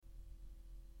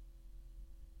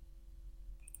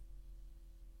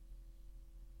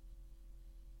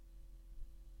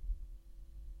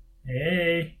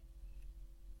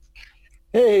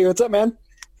Hey, what's up, man?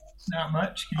 Not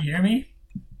much. Can you hear me?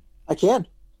 I can.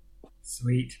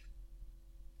 Sweet.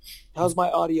 How's my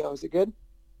audio? Is it good?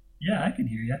 Yeah, I can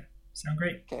hear you. Sound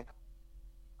great. Okay,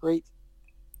 great.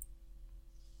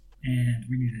 And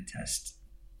we need to test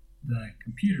the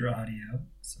computer audio.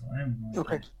 So I'm going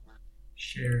Okay. to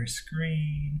share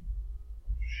screen,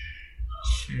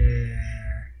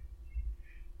 share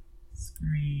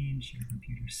screen, share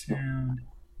computer sound,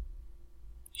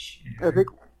 I think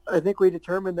share. I think we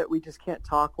determined that we just can't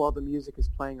talk while the music is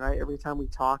playing, right? Every time we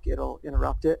talk, it'll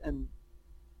interrupt it and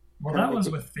Well, kind of that make was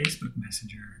it. with Facebook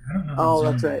Messenger. I don't know how Oh,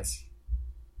 that's Zoom right. is.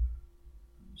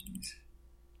 Oh, jeez.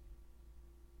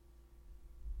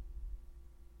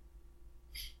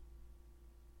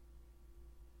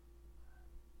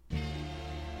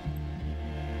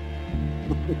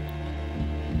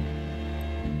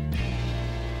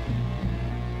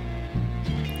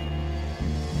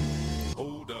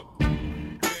 Hold up.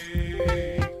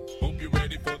 Hey, hope you're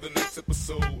ready for the next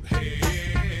episode.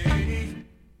 Hey.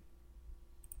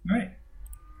 All right.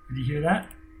 Did you hear that?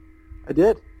 I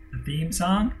did. The theme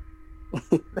song.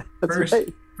 That's First,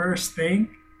 right. first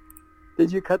thing.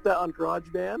 Did you cut that on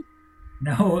GarageBand?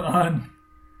 No, on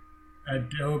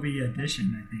Adobe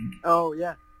Edition, I think. Oh,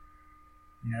 yeah.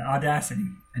 Yeah, Audacity.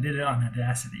 I did it on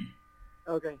Audacity.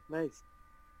 Okay, nice.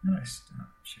 No, I stop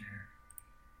share.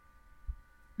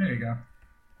 There you go.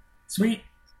 Sweet.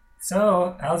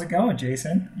 So, how's it going,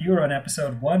 Jason? You were on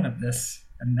episode 1 of this,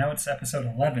 and now it's episode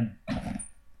 11.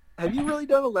 Have you really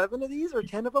done 11 of these or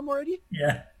 10 of them already?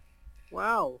 Yeah.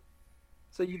 Wow.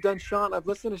 So you've done Sean. I've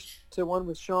listened to one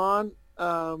with Sean.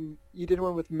 You did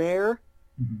one with Mayor.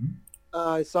 Mm-hmm.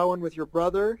 I saw one with your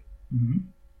brother. Mm-hmm.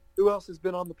 Who else has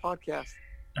been on the podcast?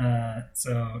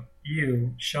 So,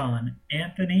 you, Sean,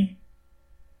 Anthony,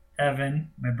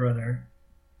 Evan, my brother,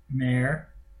 Mayor,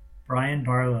 Brian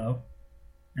Barlow,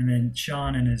 and then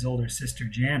Sean and his older sister,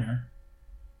 Jana.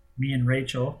 Me and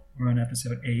Rachel were on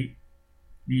episode 8.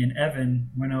 Me and Evan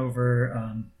went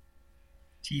over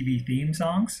TV theme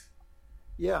songs,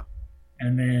 Yeah.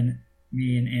 and then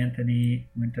me and Anthony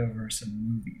went over some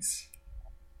movies.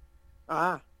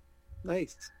 Ah,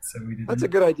 nice. So we did. That's a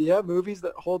good idea. Movies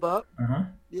that hold up. Uh huh.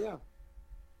 Yeah.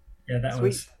 Yeah,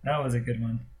 Sweet. that was a good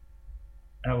one.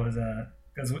 That was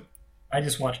because I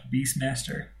just watched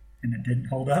Beastmaster and it didn't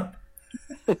hold up.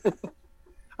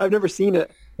 I've never seen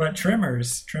it. But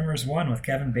Trimmers one with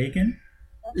Kevin Bacon,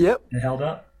 Yep. it held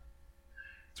up.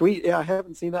 Sweet. Yeah, I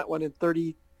haven't seen that one in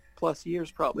 30 plus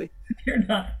years probably. You're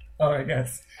not. Oh, I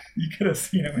guess you could have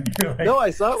seen it when you were No, like I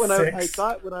saw it when I six.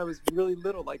 saw it when I was really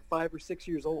little, like 5 or 6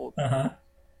 years old, Uh huh.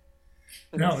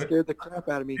 and it No, scared the crap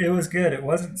out of me. it was good. It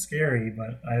wasn't scary,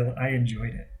 but I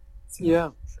enjoyed it. So Yeah.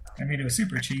 I mean, it was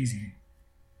super cheesy.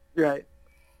 Right.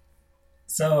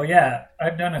 So yeah,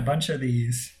 I've done a bunch of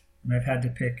these, and I've had to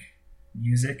pick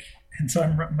music, and so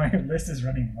my list is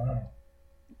running low.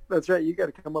 That's right. You got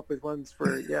to come up with ones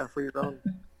for for your own.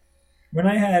 When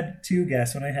I had two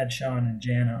guests, when I had Sean and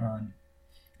Jana on,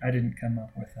 I didn't come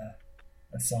up with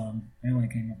a song. I only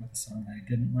came up with a song that I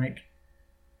didn't like,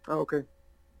 Oh, okay.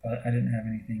 but I didn't have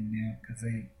anything new because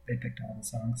they picked all the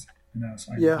songs, and I was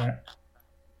fine with Yeah. that.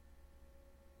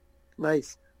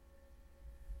 Nice.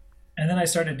 And then I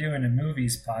started doing a movie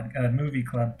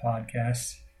club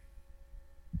podcast.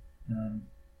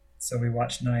 So we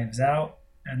watched Knives Out,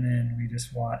 and then we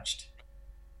just watched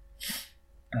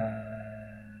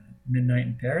Midnight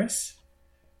in Paris,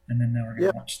 and then now we're gonna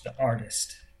Yeah. watch The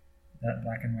Artist, that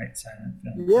black and white silent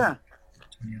film Yeah. from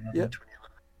 2011. Yeah.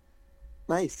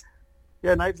 Nice.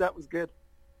 Yeah, Knives Out was good.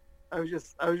 I was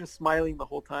just smiling the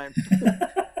whole time.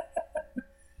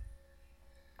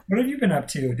 What have you been up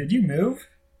to? Did you move?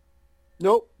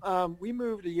 Nope. We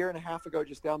moved a year and a half ago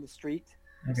just down the street.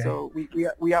 Okay. So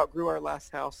we outgrew our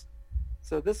last house.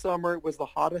 So this summer was the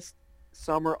hottest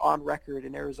summer on record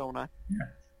in Arizona. Yeah.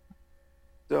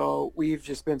 So we've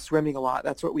just been swimming a lot.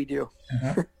 That's what we do.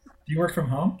 Uh-huh. Do you work from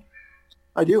home?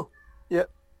 I do. Yep.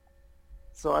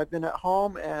 So I've been at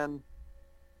home and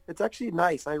it's actually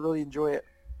nice. I really enjoy it.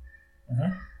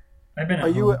 Uh-huh. I've been Are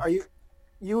at you home. are you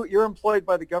you're employed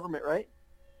by the government, right?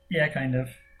 Yeah, kind of.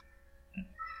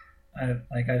 I'm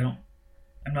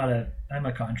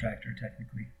a contractor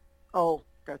technically. Oh,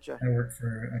 gotcha. I work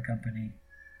for a company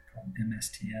called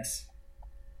MSTS.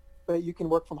 But you can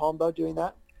work from home though doing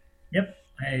that? Yep,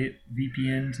 I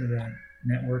VPN to the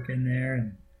network in there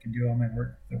and can do all my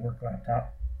work with the work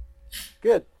laptop.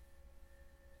 Good.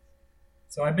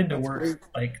 So I've been to That's work great.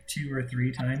 like 2 or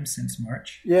 3 times since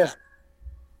March, Yeah.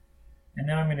 and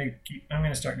now I'm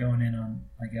gonna start going in on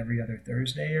like every other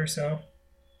Thursday or so.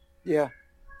 Yeah.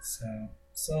 So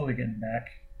slowly getting back.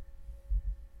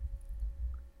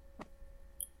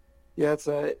 Yeah,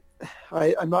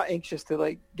 I'm not anxious to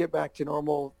like get back to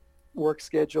normal work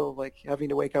schedule, like having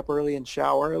to wake up early and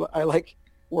shower. I like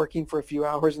working for a few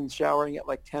hours and showering at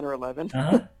like 10 or 11.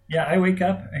 Uh-huh. Yeah, I wake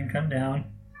up and come down,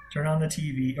 turn on the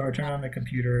TV or turn on the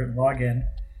computer, log in,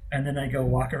 and then I go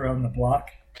walk around the block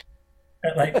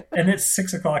at like, and it's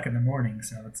 6 o'clock in the morning,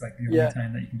 so it's like the only Yeah.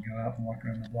 time that you can go out and walk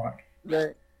around the block.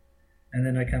 Right. And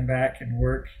then I come back and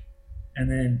work,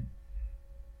 and then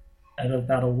at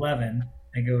about 11,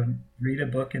 I go and read a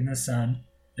book in the sun.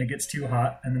 It gets too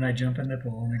hot, and then I jump in the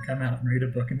pool, and then come out and read a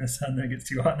book in the sun. Then it gets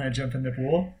too hot, and I jump in the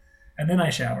pool, and then I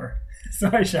shower. So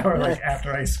I shower like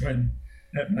after I swim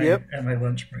at my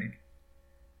lunch break.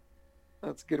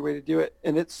 That's a good way to do it.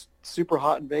 And it's super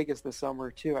hot in Vegas this summer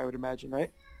too, I would imagine,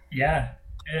 right? Yeah,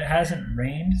 it hasn't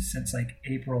rained since like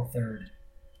April 3rd.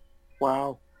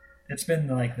 Wow. It's been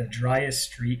like the driest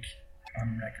streak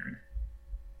on record.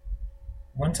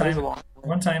 One That is time, a long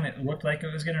one time it looked like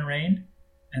it was going to rain,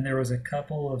 and there was a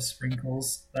couple of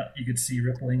sprinkles that you could see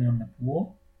rippling on the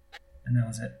pool, and that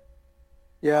was it.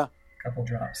 Yeah. A couple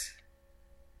drops.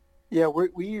 Yeah,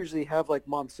 we usually have like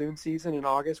monsoon season in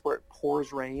August where it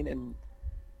pours rain and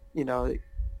it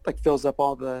like fills up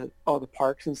all the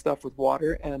parks and stuff with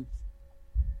water, and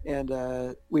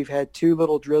we've had two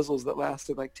little drizzles that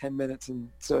lasted like 10 minutes, and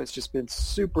so it's just been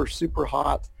super, super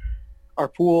hot. Our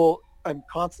pool, I'm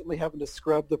constantly having to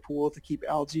scrub the pool to keep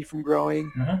algae from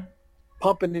growing, Uh-huh.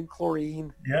 pumping in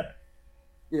chlorine. Yeah.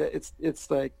 Yeah,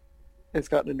 it's like it's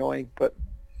gotten annoying, but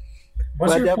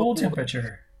What's Glad to your have a pool pool.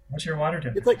 temperature? What's your water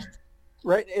temperature? it's like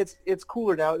right. It's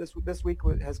cooler now. This week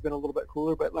has been a little bit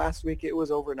cooler, but last week it was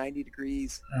over 90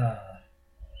 degrees.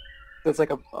 So it's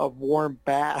like a warm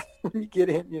bath when you get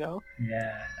in.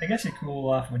 Yeah. I guess you cool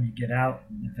off when you get out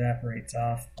and it evaporates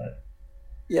off, but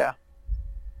Yeah.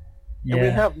 yeah. And we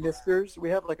have misters.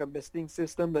 We have like a misting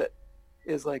system that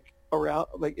is like around,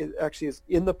 like it actually is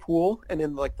in the pool and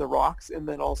in like the rocks, and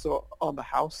then also on the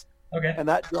house. Okay. And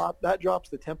that drops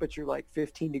the temperature like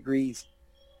 15 degrees.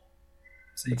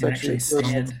 So you It's can actually actually good.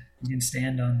 stand. You can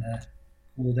stand on the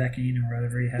pool decking or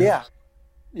whatever you have. Yeah.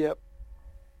 Yep.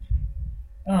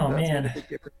 Oh That's made a man, big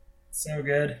difference. so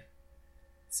good,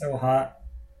 so hot.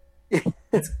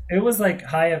 It was like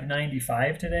high of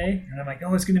 95 today, and I'm like,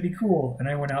 oh, it's gonna be cool. And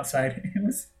I went outside.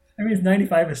 It's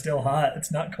 95 is still hot.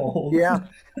 It's not cold. Yeah.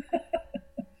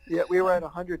 Yeah, we were at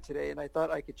 100 today, and I thought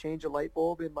I could change a light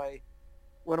bulb in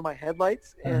one of my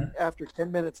headlights, and after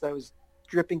 10 minutes, I was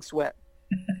dripping sweat.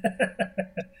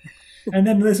 And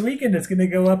then this weekend, it's gonna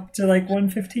go up to like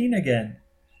 115 again.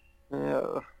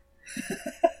 Ugh.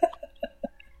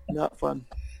 Not fun.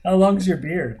 How long's your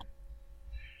beard?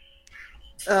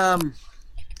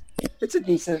 It's a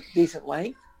decent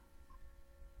length.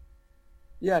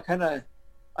 Yeah, kind of.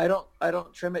 I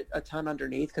don't trim it a ton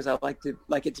underneath because I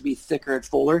like it to be thicker and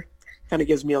fuller. Kind of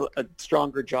gives me a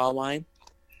stronger jawline,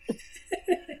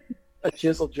 a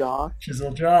chiseled jaw,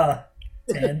 Chisel jaw,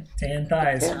 tan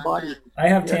thighs. tan body. I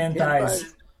have Yeah, tan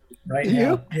thighs right Do now.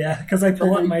 you? Yeah, because I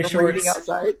pull up my From reading shorts.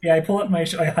 outside. Yeah, I pull up my.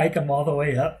 I hike them all the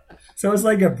way up, so it's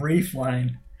like a brief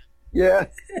line. Yeah.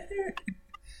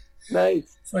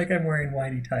 Nice. It's like I'm wearing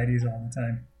whitey tidies all the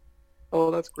time.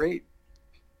 Oh, that's great.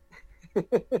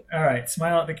 All right,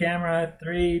 smile at the camera.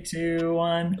 3, 2,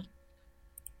 1.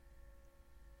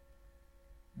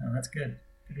 Oh, that's good.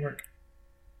 Good work.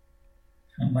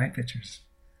 Oh, my pictures.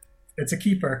 It's a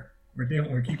keeper.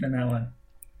 We're keeping that one.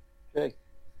 Okay.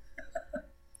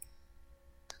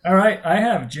 All right, I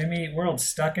have Jimmy Eat World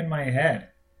stuck in my head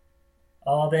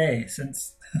all day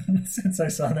since I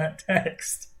saw that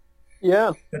text.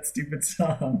 Yeah. That stupid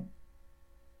song.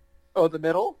 Oh, the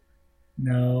middle?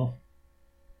 No.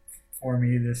 For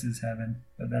me, this is heaven,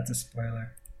 but that's a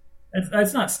spoiler.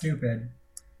 It's not stupid.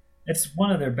 It's one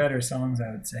of their better songs,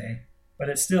 I would say, but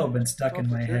it's still been stuck in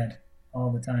my head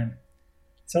all the time.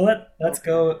 So let's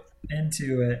go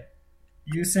into it.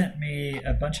 You sent me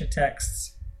a bunch of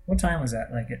texts. What time was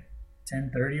that? Like at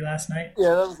 10:30 last night? Yeah,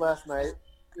 that was last night.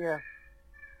 Yeah.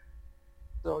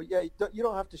 So yeah, you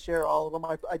don't have to share all of them.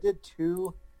 I did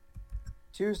two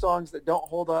songs that don't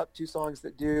hold up, two songs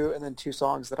that do, and then two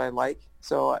songs that I like.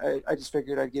 So I just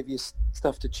figured I'd give you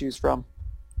stuff to choose from.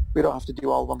 We don't have to do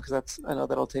all of them because I know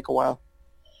that'll take a while.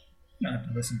 You don't have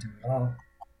to listen to it all.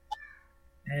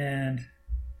 And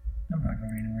I'm not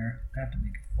going anywhere. I have to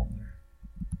make a folder.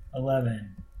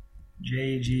 11.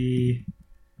 JG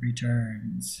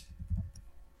returns.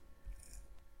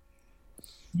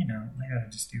 You know, I gotta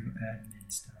just do admin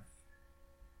stuff.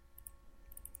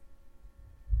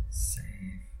 Save.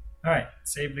 Alright,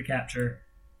 save the capture.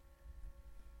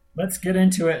 Let's get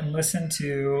into it and listen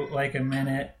to like a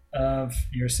minute of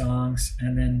your songs,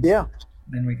 and then Yeah.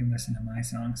 then we can listen to my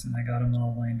songs, and I got them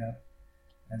all lined up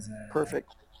as a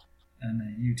Perfect. on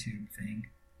a YouTube thing.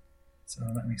 So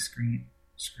let me screen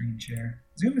share.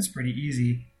 Zoom is pretty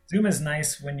easy. Zoom is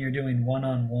nice when you're doing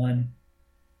one-on-one,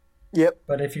 Yep.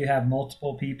 but if you have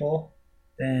multiple people,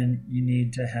 then you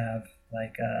need to have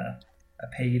like a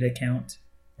paid account,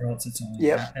 or else it's only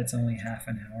it's only half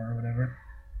an hour or whatever.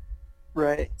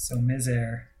 Right. So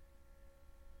Mizair,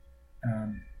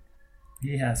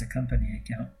 he has a company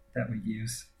account that we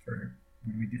use for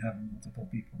when we do have multiple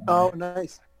people on Oh, there.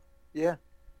 nice. Yeah.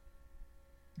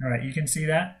 All right, you can see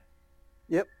that?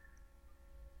 Yep.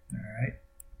 All right.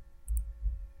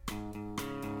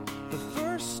 The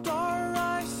first star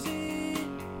I see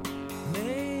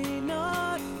may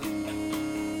not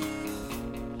be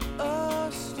a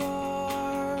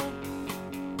star.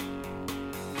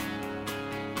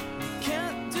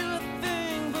 Can't do a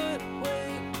thing but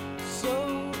wait,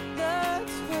 so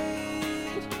let's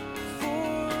wait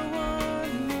for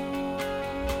one more.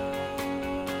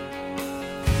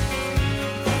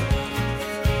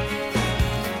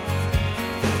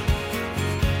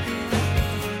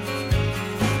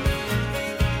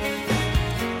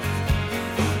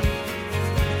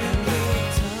 And the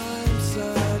time,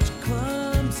 such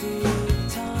clumsy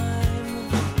time,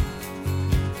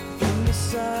 in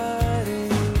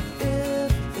deciding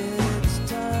if it's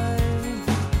time.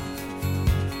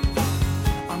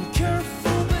 I'm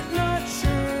careful but not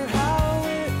sure how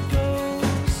it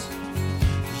goes.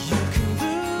 You can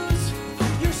lose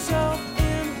yourself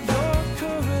in your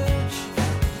courage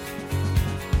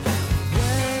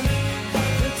when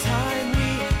the time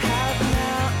we have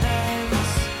now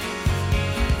ends.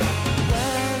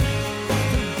 When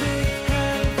the big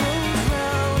hand goes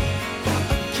round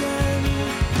again,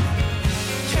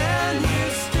 can you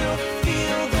still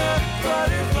feel the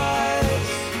butterflies?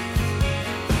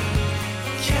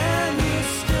 Can you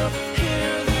still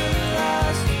hear the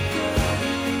last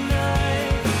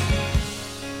goodnight?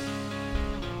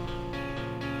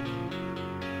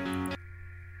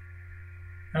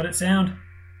 How'd it sound?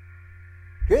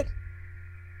 Good.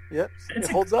 Yep. It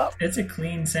holds up. It's a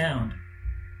clean sound.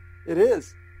 It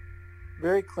is.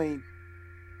 Very clean.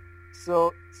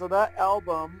 So that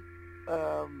album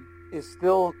is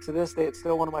still, to this day, it's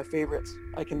still one of my favorites.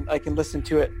 I can listen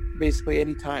to it basically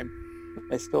anytime.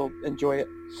 I still enjoy it.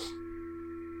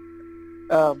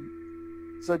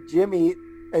 So Jimmy,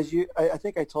 I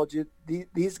think I told you,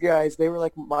 these guys, they were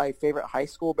like my favorite high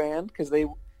school band because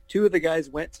two of the guys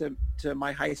went to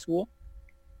my high school,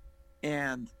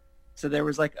 and so there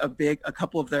was like a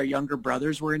couple of their younger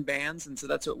brothers were in bands, and so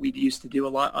that's what we used to do a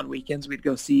lot on weekends. We'd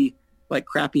go see like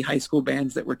crappy high school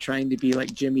bands that were trying to be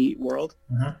like Jimmy Eat World,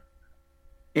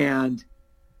 and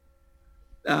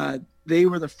they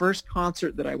were the first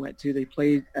concert that I went to. They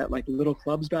played at like little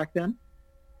clubs back then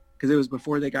because it was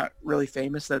before they got really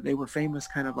famous. That they were famous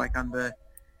kind of like on the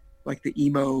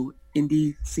emo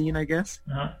indie scene, I guess.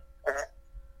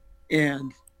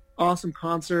 And awesome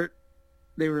concert.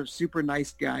 They were super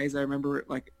nice guys. I remember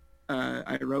like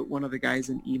I wrote one of the guys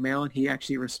an email and he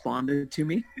actually responded to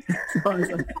me. So I was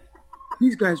like,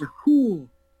 these guys are cool.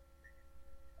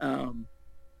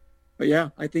 But yeah,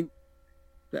 I think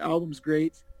the album's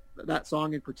great. That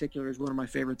song in particular is one of my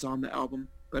favorites on the album,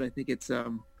 but I think it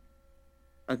still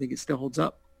holds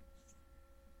up.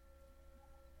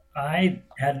 I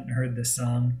hadn't heard this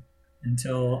song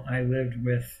until I lived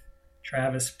with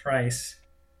Travis Price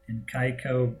in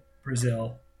Caico,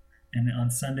 Brazil. And on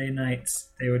Sunday nights,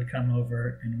 they would come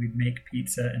over and we'd make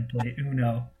pizza and play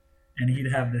Uno. And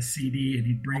he'd have the CD and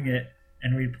he'd bring it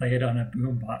and we'd play it on a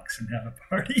boombox and have a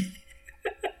party.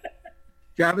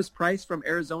 Travis Price from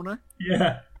Arizona?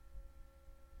 Yeah.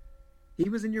 He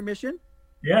was in your mission?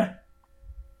 Yeah.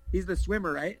 He's the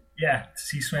swimmer, right? Yeah.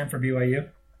 He swam for BYU.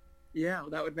 Yeah, well,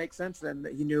 that would make sense then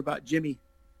that he knew about Jimmy.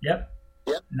 Yep.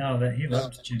 No, that he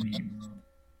loved Jimmy Eat World.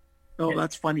 Oh, Yeah.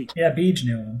 that's funny. Yeah, Beej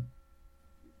knew him.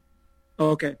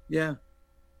 Oh, okay. Yeah.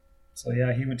 So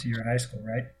yeah, he went to your high school,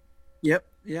 right? Yep.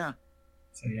 Yeah.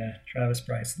 So yeah, Travis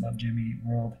Price loved Jimmy Eat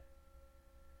World.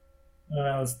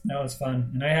 Well, that was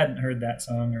fun, and I hadn't heard that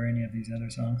song or any of these other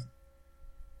songs.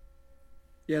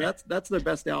 Yeah, that's their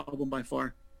best album by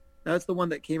far. That's the one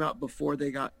that came out before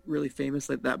they got really famous.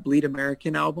 Like that Bleed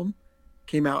American album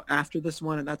came out after this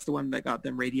one, and that's the one that got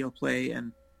them radio play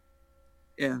and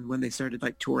when they started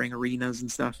like touring arenas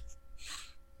and stuff.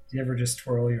 Do you ever just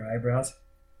twirl your eyebrows?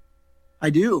 I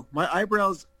do. My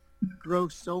eyebrows grow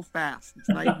so fast. It's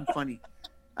not even funny.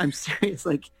 I'm serious.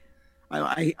 Like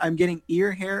I'm getting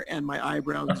ear hair and my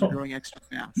eyebrows are growing extra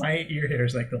fast. My ear hair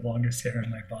is like the longest hair in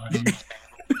my body.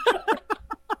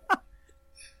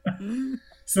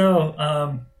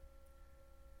 So,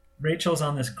 Rachel's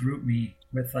on this group me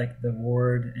with like the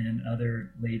ward and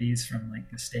other ladies from like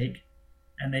the stake,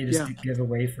 and they just give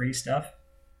away free stuff.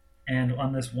 And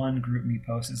on this one group me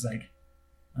post is like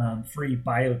free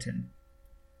biotin,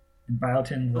 and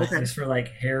biotin is for like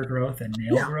hair growth and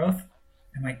nail growth.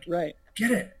 I'm like,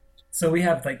 get it. So we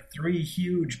have like 3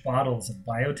 huge bottles of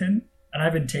biotin, and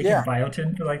I've been taking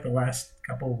biotin for like the last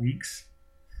couple of weeks.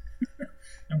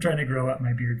 I'm trying to grow up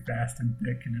my beard fast and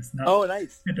thick, and it's not. Oh,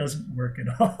 nice. It doesn't work at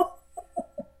all.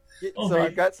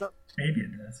 I've got some. Maybe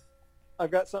it does. I've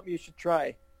got something you should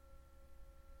try.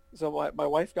 So my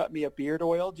wife got me a beard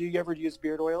oil. Do you ever use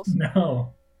beard oils?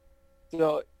 No.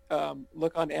 So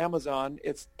look on Amazon.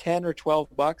 It's $10 or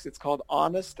 $12. It's called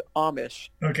Honest Amish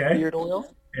beard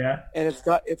oil. Yeah. And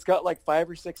it's got like 5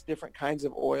 or 6 different kinds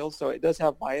of oils. So it does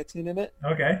have biotin in it.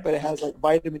 Okay. But it has like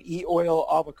vitamin E oil,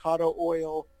 avocado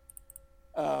oil.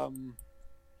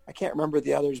 I can't remember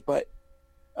the others, but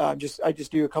I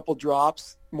just do a couple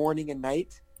drops morning and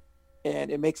night, and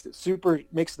it makes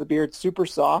the beard super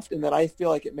soft, and then I feel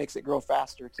like it makes it grow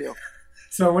faster too.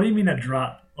 So what do you mean a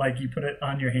drop? Like you put it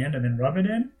on your hand and then rub it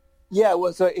in? Yeah,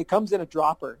 well, so it comes in a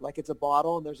dropper, like it's a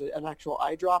bottle, and there's an actual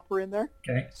eyedropper in there.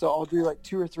 Okay. So I'll do like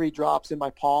 2 or 3 drops in my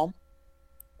palm,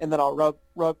 and then I'll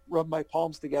rub my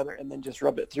palms together, and then just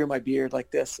rub it through my beard like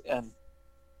this,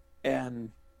 and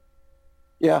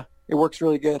yeah, it works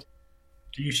really good.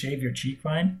 Do you shave your cheek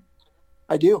line?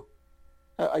 I do.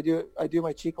 I do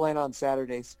my cheek line on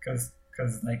Saturdays. Because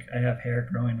like I have hair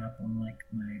growing up on like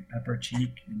my upper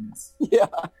cheek, and it's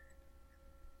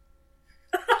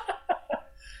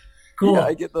cool. Yeah,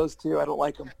 I get those too. I don't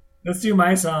like them. Let's do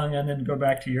my song and then go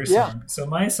back to your song. So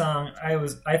my song,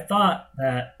 I thought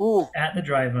that at the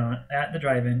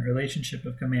drive-in, Relationship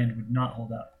of Command would not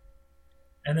hold up,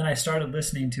 and then I started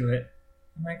listening to it.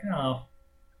 I'm like, oh,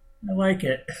 I like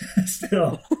it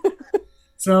still.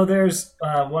 So there's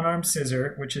One Arm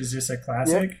Scissor, which is just a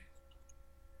classic.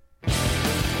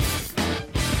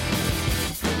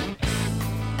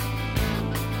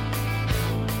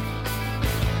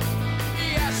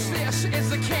 Yes, this is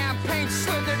the campaign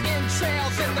slithered in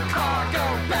trails in the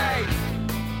cargo bay.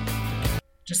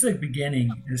 Just the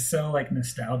beginning is so like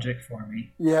nostalgic for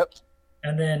me. Yep.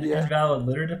 And then Invalid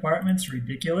Litter Department's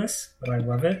ridiculous, but I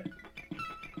love it.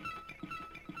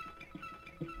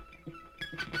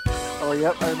 Oh,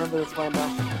 yep, I remember this one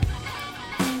now.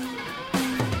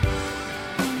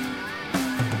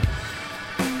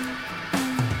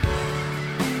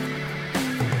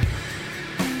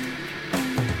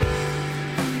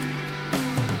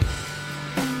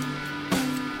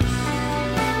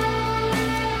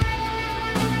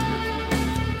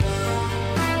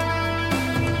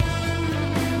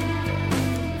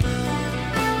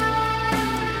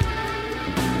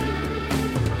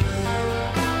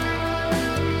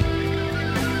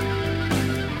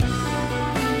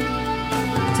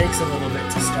 Takes a little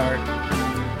bit to start.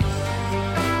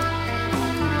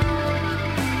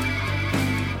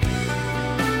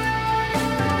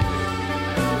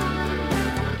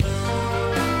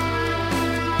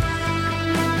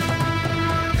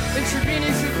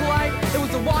 Intravenously polite, it was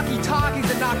the walkie-talkies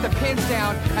that knocked the pins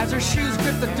down as her shoes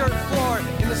gripped the dirt floor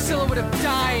in the silhouette of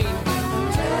dying.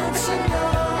 Dancing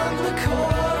on the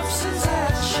corpse's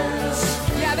ashes.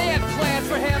 Yeah, they had plans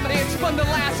for him, and they had spun the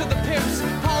last of the pimps.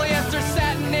 Polyester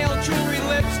satin nail jewelry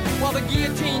lips, while the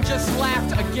guillotine just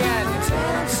laughed again.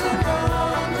 Dancing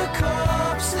on the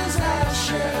corpse's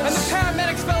ashes. And the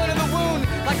paramedics fell into the wound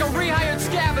like a rehired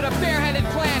scab at a barehanded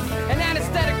plant, an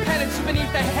anesthetic penance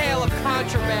beneath the hail of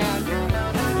contraband.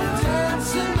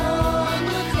 Dancing on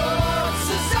the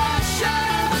corpse's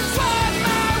ashes. On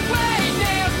my way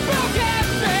near broken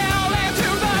bell into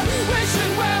the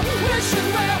wishing well, wishing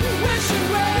well, wishing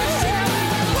well.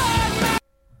 On my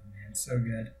Oh man, so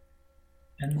good.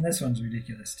 And this one's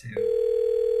ridiculous too.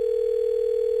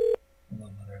 Hello,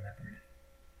 Mother Leopard.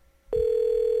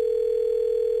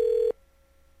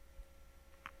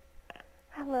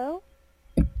 Hello?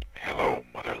 Hello,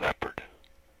 Mother Leopard.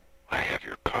 I have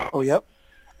your cub. Oh, yep.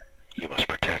 You must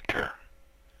protect her.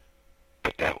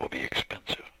 But that will be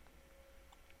expensive.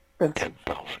 10,000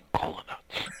 cola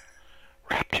nuts,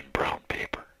 wrapped in brown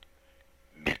paper.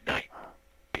 Midnight,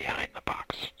 behind the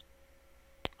box.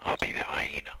 I'll be the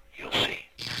hyena, you'll see.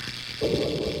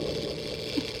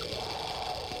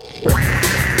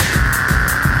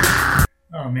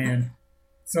 Oh man.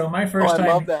 So my first I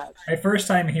love that. My first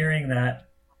time hearing that,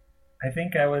 I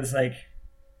think I was like,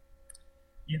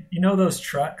 you know those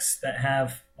trucks that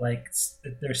have like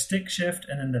they're stick shift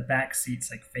and then the back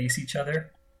seats like face each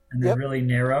other and they're really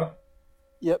narrow.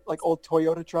 Yep, like old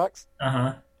Toyota trucks.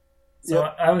 So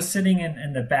I was sitting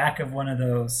in the back of one of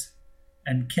those,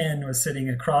 and Ken was sitting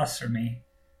across from me,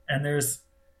 and there's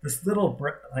this little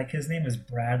his name is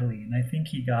Bradley, and I think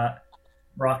he got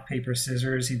rock paper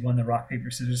scissors. He won the rock paper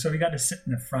scissors, so he got to sit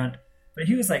in the front. But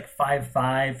he was like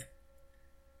 5'5",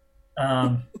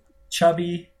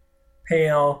 chubby,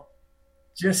 pale,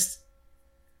 just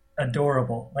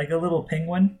adorable, like a little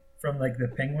penguin from like the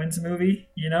Penguins movie.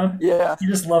 Yeah. You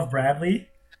just love Bradley.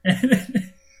 And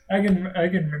I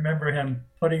can remember him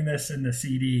putting this in the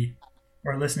CD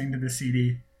or listening to the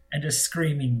CD and just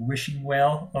screaming "Wishing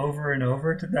Well" over and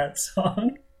over to that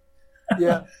song.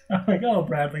 Yeah. I'm like, oh,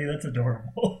 Bradley, that's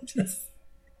adorable.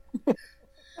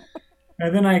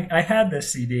 And then I had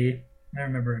this CD. I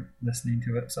remember listening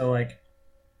to it. So like,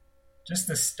 just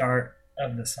the start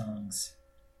of the songs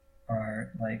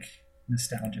are like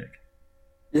nostalgic.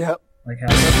 Yeah. Like how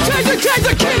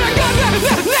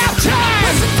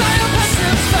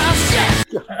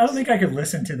I don't think I could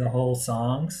listen to the whole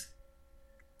songs,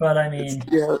 but I mean,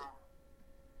 Yeah.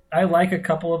 I like a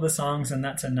couple of the songs, and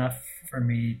that's enough for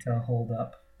me to hold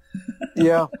up.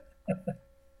 Yeah.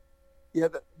 Yeah.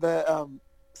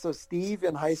 So Steve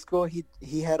in high school,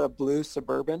 he had a blue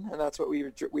Suburban, and that's what we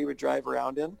would drive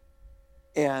around in,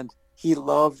 and he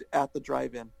loved At the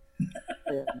Drive-In.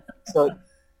 And so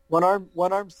One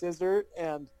Arm Scissor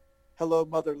and Hello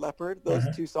Mother Leopard, those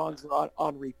two songs are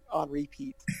on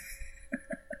repeat.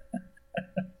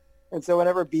 And so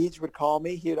whenever Beach would call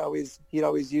me, he'd always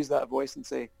use that voice and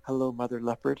say, "Hello Mother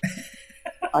Leopard."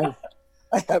 I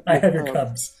have your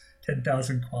cubs,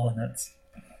 10,000 quail nuts.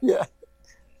 Yeah.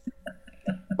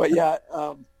 But yeah,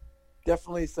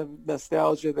 definitely some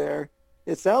nostalgia there.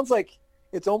 It sounds like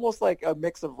it's almost like a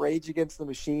mix of Rage Against the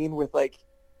Machine with like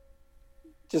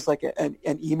just like an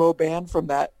emo band from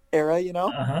that era,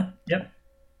 Yep.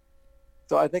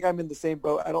 So I think I'm in the same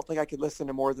boat. I don't think I could listen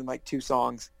to more than like 2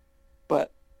 songs,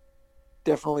 but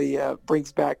definitely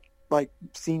brings back like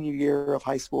senior year of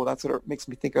high school. That's what it makes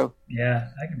me think of. Yeah,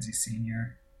 I can see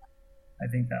senior. I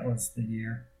think that was the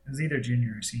year. It was either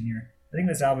junior or senior. I think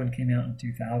this album came out in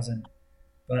 2000,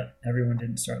 but everyone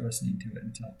didn't start listening to it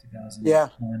until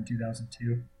 2001,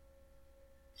 2002.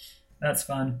 That's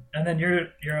fun. And then your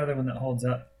other one that holds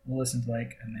up, we'll listen to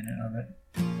like a minute of it.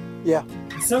 Yeah.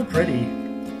 It's so pretty.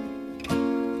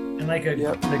 And like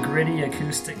the gritty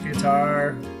acoustic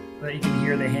guitar that you can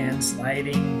hear the hand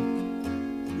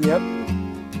sliding. Yep.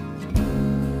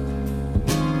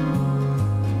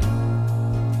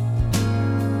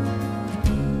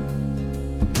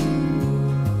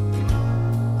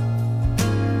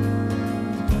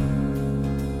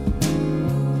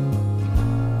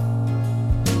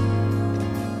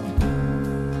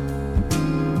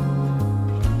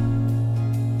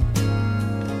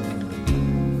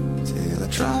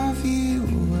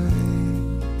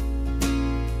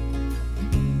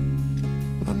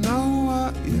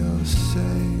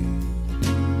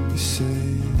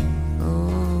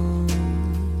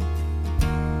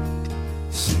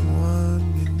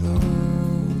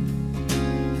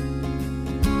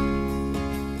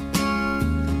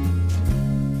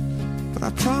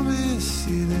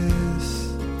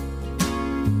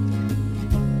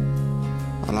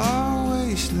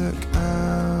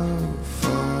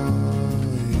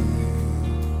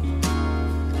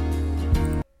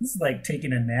 This is like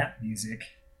taking a nap music.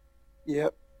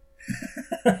 Yep.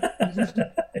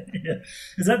 Yeah.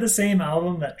 Is that the same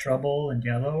album that Trouble and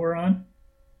Yellow were on?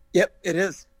 Yep, it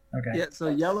is. Okay. Yeah, so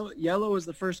Yellow was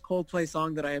the first Coldplay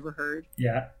song that I ever heard.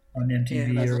 Yeah, on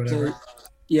MTV or whatever.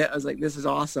 Yeah, I was like, this is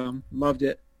awesome. Loved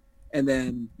it. And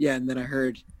then I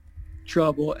heard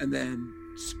Trouble and then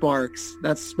Sparks.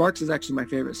 Sparks is actually my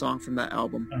favorite song from that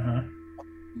album. Uh-huh.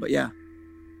 But yeah,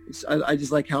 I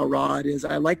just like how raw it is.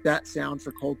 I like that sound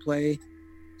for Coldplay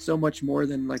so much more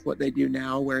than like what they do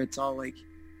now, where it's all like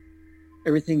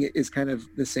everything is kind of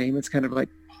the same. It's kind of like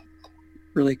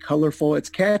really colorful. It's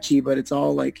catchy, but it's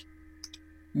all like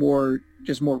more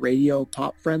radio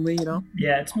pop friendly, you know?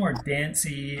 Yeah, it's more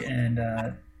dancey and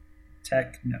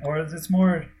techno, or it's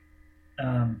more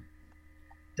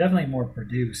definitely more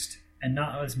produced and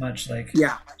not as much like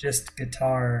just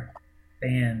guitar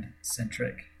band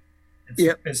centric.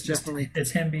 It's just definitely.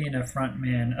 It's him being a front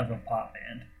man of a pop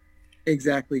band.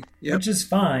 Exactly. Yep. Which is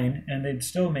fine, and they'd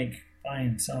still make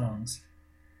fine songs.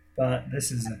 But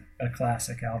this is a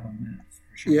classic album that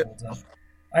for sure holds up.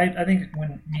 I think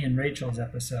when me and Rachel's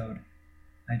episode,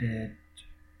 I did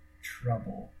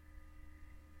Trouble.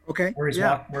 Okay. Where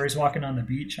he's walking on the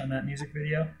beach on that music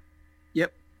video.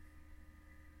 Yep.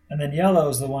 And then Yellow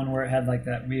is the one where it had like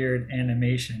that weird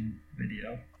animation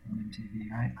video on MTV,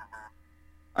 right?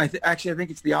 I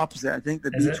think it's the opposite. I think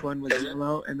the beach one was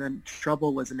Yellow, and then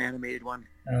Trouble was an animated one.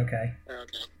 Okay.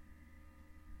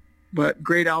 But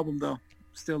great album though.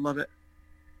 Still love it.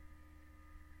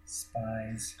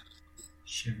 Spies,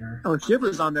 Shiver. Oh,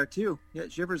 Shiver's on there too. Yeah,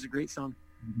 Shiver's a great song.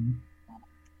 Mm-hmm.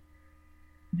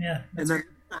 Yeah. And then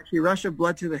actually Rush of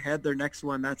Blood to the Head, their next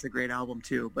one, that's a great album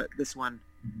too. But this one's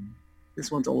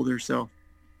older, so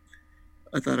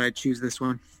I thought I'd choose this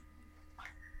one.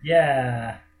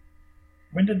 Yeah.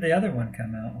 When did the other one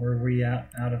come out? Were we out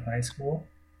of high school?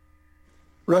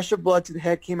 Rush of Blood to the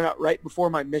Head came out right before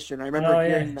my mission. I remember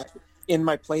hearing yeah. that In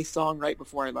My Place song right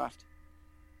before I left.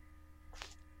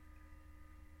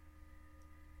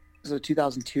 So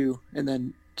 2002, and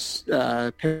then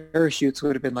Parachutes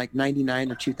would have been like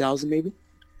 99 or 2000 maybe.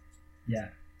 Yeah.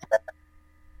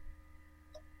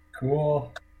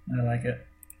 Cool. I like it.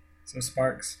 So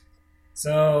Sparks.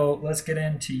 So let's get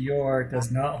into your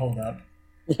Does Not Hold Up.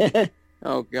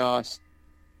 Oh gosh.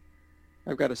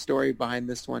 I've got a story behind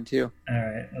this one too. All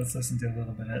right, let's listen to a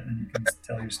little bit, and you can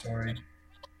tell your story.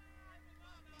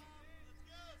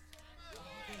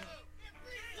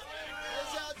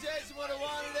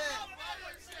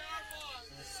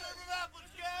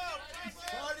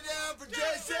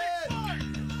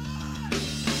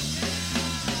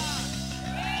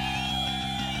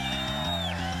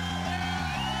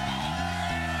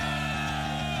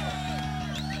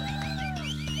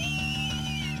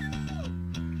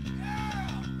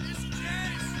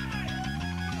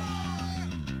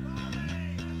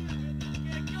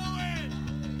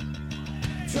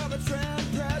 Trouble trend,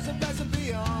 present, past and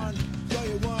beyond. Though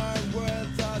you weren't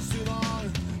with us too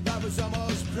long, life was the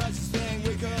most precious thing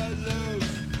we could lose.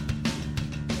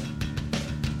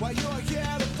 While you were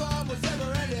here, the fun was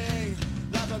never ending.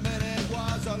 Life a minute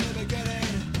was only beginning.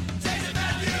 Jason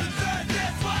Matthews, doing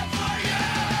this one for you.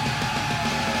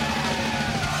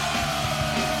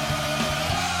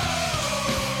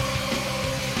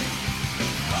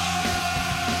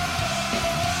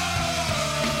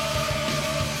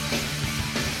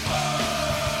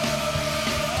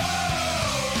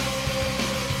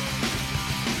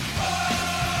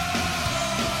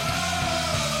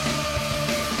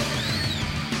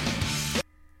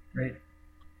 Great.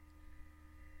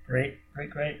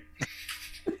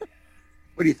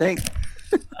 What do you think?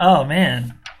 Oh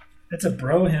man, it's a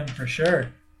bro hymn for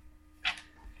sure.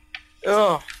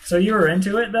 Oh So you were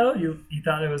into it though? You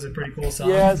thought it was a pretty cool song?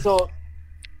 yeah. So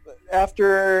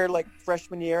after like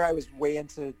freshman year, I was way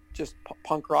into just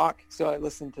punk rock. So I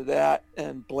listened to that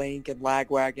and Blink and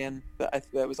Lagwagon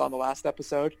that was on the last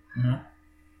episode. Uh-huh.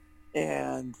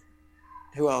 And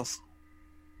who else?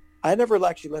 I never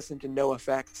actually listened to No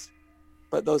Effects,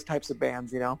 but those types of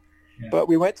bands, you know. Yeah. But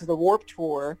we went to the Warped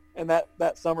Tour, and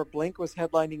that summer Blink was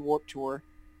headlining Warped Tour.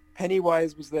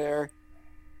 Pennywise was there.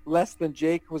 Less Than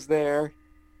Jake was there.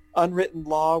 Unwritten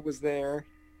Law was there,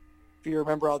 if you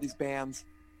remember all these bands.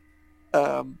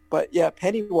 But yeah,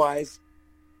 Pennywise,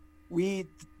 we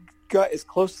got as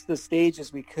close to the stage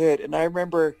as we could. And I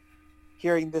remember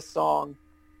hearing this song,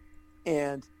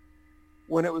 and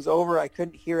when it was over, I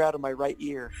couldn't hear out of my right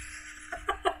ear.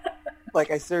 Like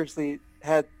I seriously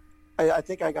had, I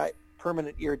think I got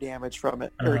permanent ear damage from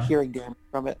it, or hearing damage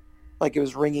from it. Like it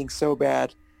was ringing so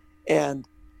bad. And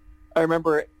I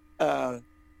remember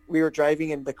we were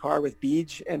driving in the car with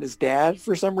Beej and his dad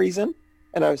for some reason.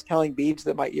 And I was telling Beej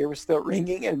that my ear was still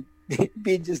ringing, and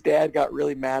Beej's dad got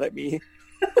really mad at me.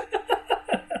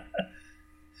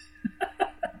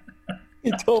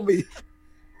 He told me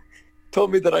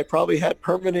that I probably had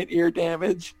permanent ear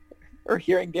damage or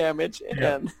hearing damage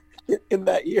and in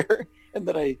that ear, and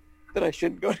that I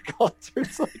shouldn't go to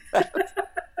concerts like that.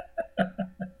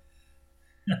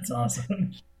 That's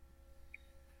awesome.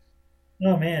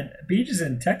 Oh man, Beach is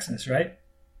in Texas, right?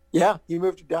 Yeah, he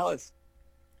moved to Dallas.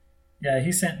 Yeah,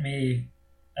 he sent me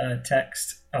a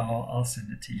text. Oh, I'll send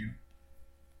it to you.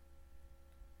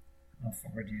 I'll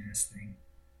forward you this thing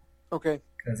Okay.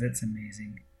 because it's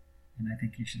amazing, and I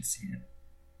think you should see it.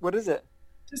 What is it?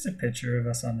 Just a picture of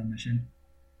us on the mission.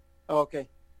 Oh, okay.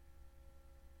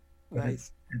 But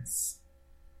Nice. It's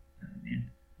man.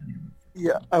 I need to look for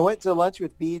Yeah, I went to lunch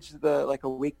with Beej like a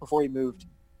week before he moved.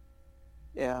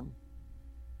 Yeah.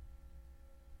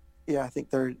 Yeah, I think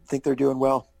they're doing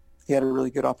well. He had a really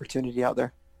good opportunity out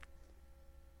there.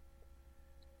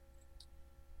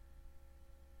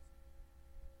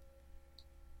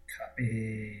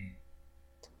 Copy.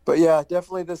 But yeah,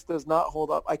 definitely this does not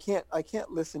hold up. I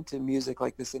can't listen to music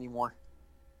like this anymore.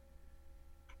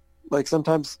 Like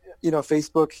sometimes,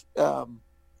 Facebook,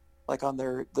 like on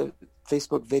the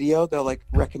Facebook video, they'll like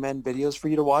recommend videos for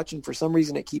you to watch, and for some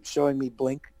reason it keeps showing me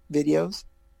Blink videos.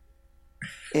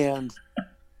 And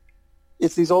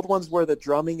it's these old ones where the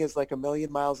drumming is like a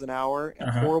million miles an hour and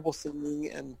horrible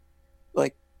singing, and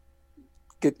like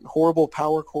get horrible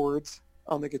power chords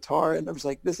on the guitar, and I was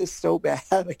like, this is so bad.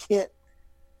 I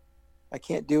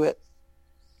can't do it.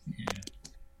 Yeah.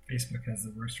 Facebook has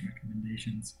the worst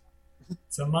recommendations.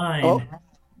 So mine. Oh,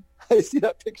 I see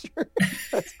that picture.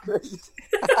 That's great.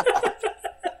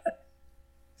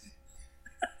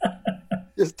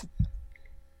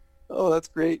 That's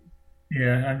great.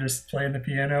 Yeah, I'm just playing the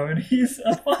piano, and he's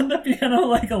up on the piano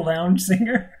like a lounge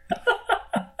singer.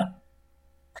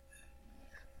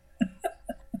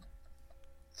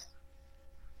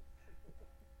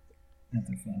 That's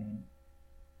a fun one.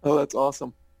 Oh, that's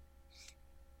awesome.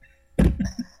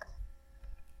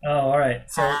 All right.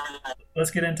 So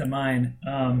let's get into mine.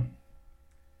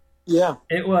 Yeah.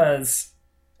 It was.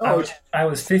 Oh, I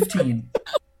was 15.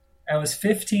 I was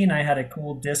 15. I had a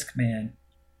cool Discman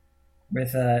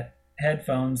with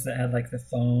headphones that had like the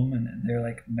foam, and they're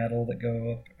like metal that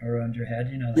go up around your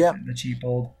head. You know, like the cheap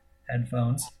old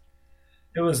headphones.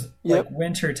 It was like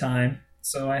winter time,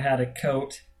 so I had a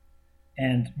coat,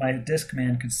 and my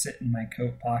Discman could sit in my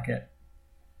coat pocket.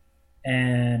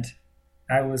 And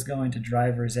I was going to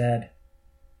driver's ed,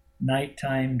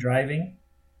 nighttime driving.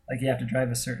 Like you have to drive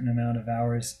a certain amount of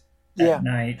hours at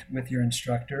night with your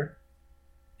instructor.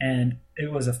 And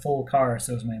it was a full car,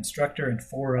 so it was my instructor and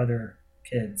 4 other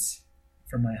kids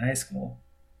from my high school.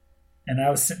 And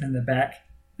I was sitting in the back.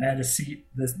 I had a seat,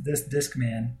 this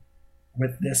Discman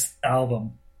with this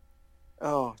album.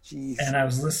 Oh, jeez. And I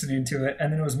was listening to it,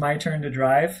 and then it was my turn to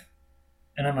drive.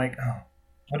 And I'm like, oh,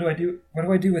 what do I do? What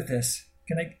do I do with this?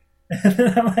 Can I? And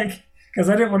then I'm like, because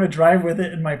I didn't want to drive with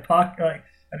it in my pocket. Like,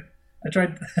 I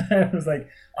tried. I was like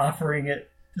offering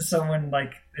it to someone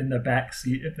like in the back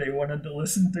seat if they wanted to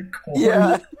listen to Korn.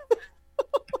 Yeah.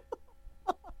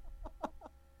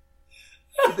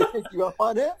 Did they pick you up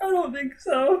on it? I don't think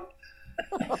so.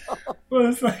 But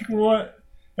it's like, what?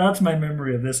 That's my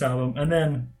memory of this album. And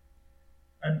then,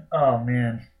 oh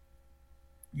man,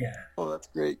 yeah. Oh, that's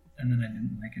great. And then I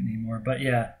didn't like it anymore. But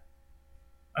yeah,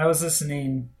 I was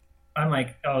listening. I'm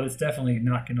like, oh, it's definitely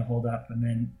not going to hold up. And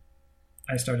then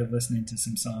I started listening to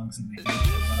some songs, and they did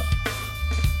hold up.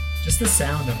 Just the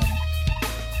sound of them.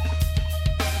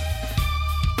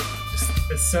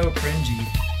 It's so cringy.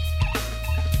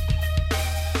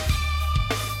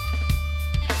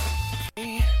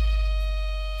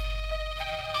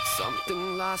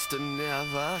 Something lost and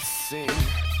never seen.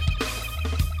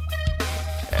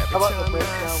 How about the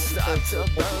breakdown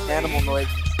with the animal noise?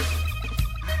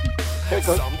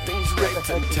 Something's raped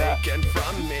and taken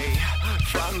from me.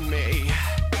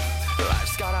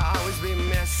 Life's gotta always be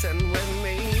messing with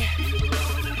me.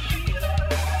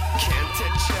 Can't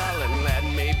it chill and let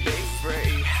me be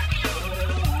free?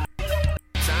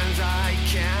 Times I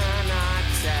cannot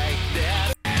take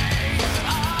that.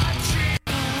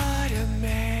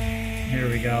 Here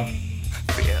we go.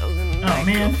 Oh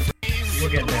man, we'll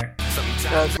get there.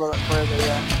 That's where they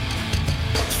at.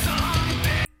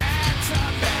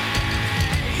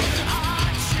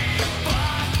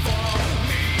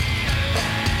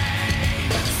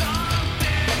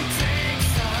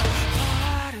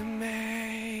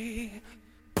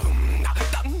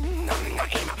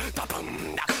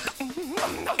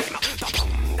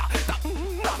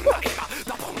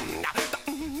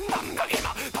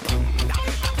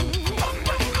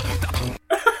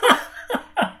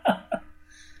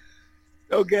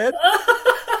 So good.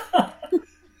 I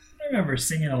remember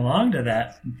singing along to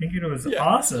that and thinking it was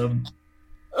awesome.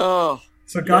 Oh.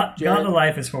 So God the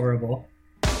Life is horrible.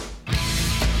 Oh,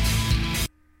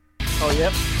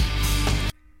 yep.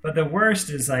 But the worst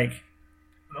is like,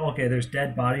 okay, there's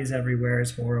dead bodies everywhere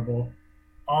is horrible.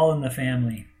 All in the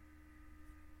Family.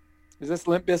 Is this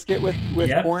Limp Bizkit with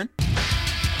Korn? Yep.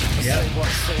 Say what?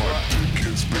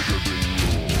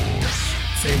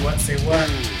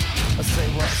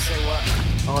 Say what?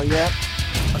 Oh, yep.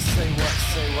 Say what?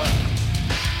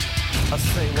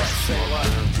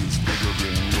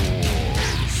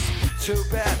 Too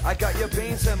bad, I got your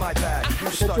beans in my bag. You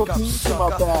stuck up,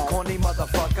 sucker, corny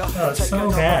motherfucker. Oh, it's so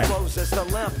Taking bad. off my clothes, it's the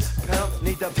limp pimp.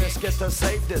 Need a biscuit to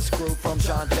save this group from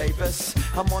John Davis.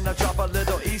 I'm gonna drop a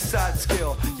little east side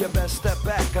skill. You best step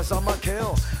back, cause I'm a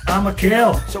kill. I'm a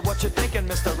kill. So what you thinking,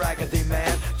 Mr. Raggedy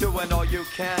Man? Doing all you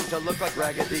can to look like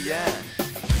Raggedy Ann.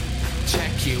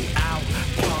 Check you out,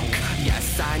 punk.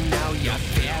 Yes, I know you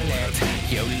feel it.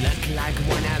 You look like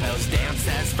one of those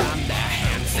dancers from the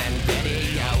Hanson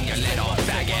video. You little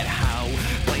faggot hoe.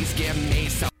 Please give me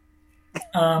some.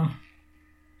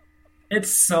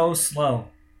 It's so slow.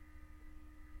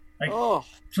 Like,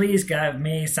 please give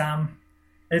me some.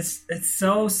 It's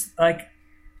so like.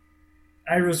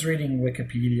 I was reading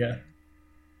Wikipedia,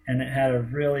 and it had a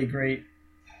really great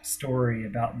story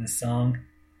about this song.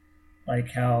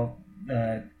 like how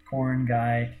the Korn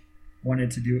guy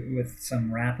wanted to do it with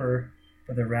some rapper,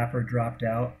 but the rapper dropped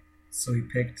out, so he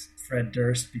picked Fred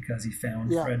Durst because he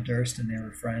found Fred Durst and they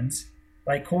were friends.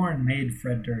 Like Korn made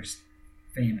Fred Durst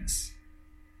famous,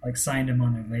 like signed him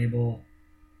on their label.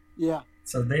 Yeah.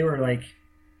 So they were like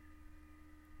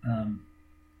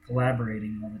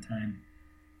collaborating all the time,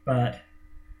 but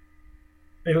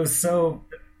it was so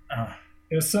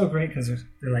great because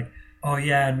they're like, oh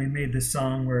yeah, and we made this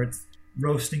song where it's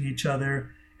roasting each other,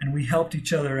 and we helped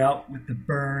each other out with the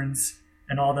burns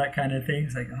and all that kind of thing.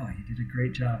 It's like, oh, you did a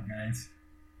great job, guys.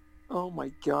 Oh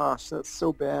my gosh, that's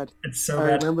so bad. It's so I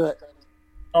bad. remember that.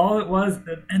 All it was,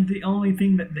 and the only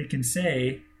thing that they can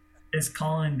say is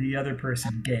calling the other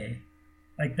person gay.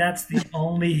 Like, that's the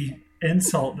only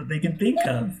insult that they can think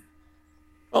of.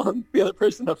 Calling the other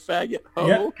person a faggot.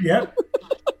 Ho. Yep.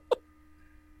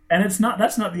 And that's not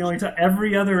the only time.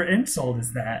 Every other insult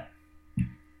is that.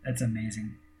 That's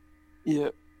amazing. Yeah.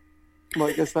 Well,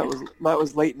 I guess that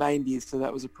was late 90s, so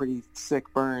that was a pretty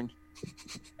sick burn.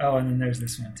 Oh, and then there's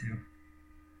this one too.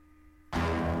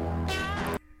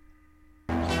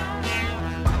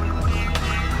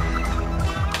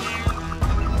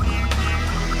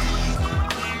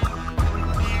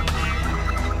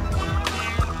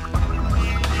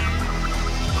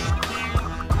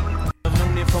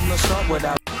 From the start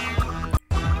without.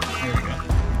 There we go.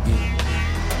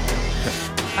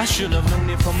 I should have known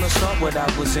it from the start what I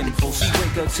was in for. She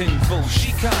wake up tenfold.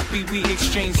 She copy, we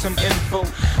exchange some info.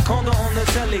 Called her on the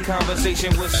telly,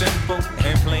 conversation was simple.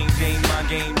 And plain Jane, my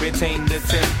game, retain the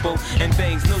tempo. And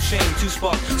things, no shame, to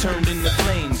spark, turned into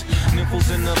flames.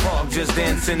 Nipples in the park, just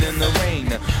dancing in the rain.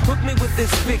 Hook me with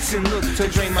this fix and look to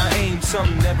drain my aim.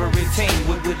 Some never retain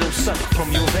what will suck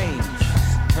from your veins.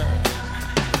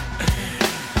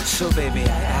 So baby, I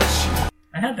ask you.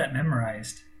 I had that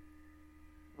memorized.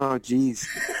 Oh, jeez.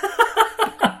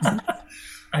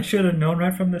 I should have known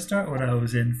right from the start what I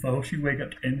was info. She wake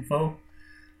up to info.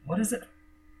 What is it?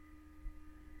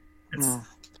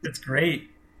 It's great.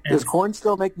 And Does Korn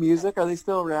still make music? Are they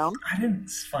still around? I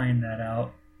didn't find that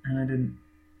out, and I didn't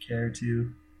care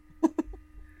to.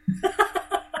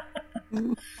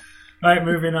 All right,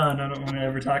 moving on. I don't want to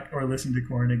ever talk or listen to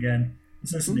Korn again.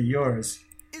 Let's listen to yours.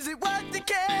 Is it worth the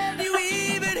can you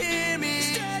even hear me?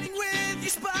 Standing with your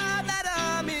spotlight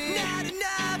on me. Not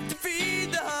enough to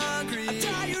feed the hungry. I'm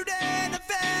tired and I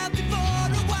felt it for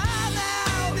a while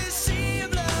now. This sea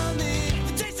of lonely.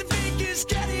 The taste of ink is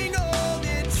getting old.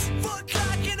 It's 4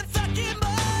 o'clock in the fucking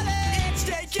morning. Each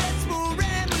day gets more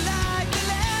and more like the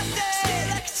last day.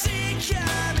 Still I can see it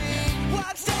coming. While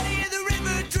I'm standing in the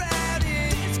river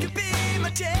drowning. This could be my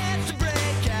chance to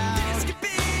break out. This could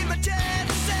be my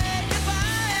chance to say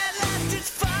goodbye. At last it's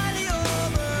finally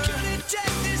over. Couldn't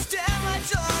take this down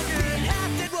much longer.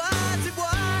 Half that wasn't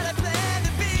what I planned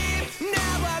to be.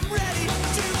 Now I'm ready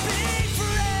to be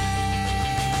free.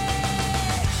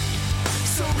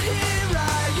 So here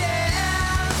I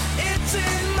am. It's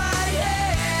in my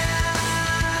hand.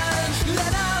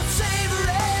 Let us savor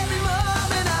every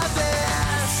moment of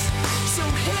this. So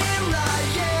here I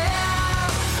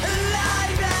am,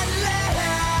 alive at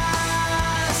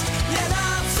last. Let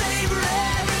us savor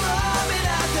every moment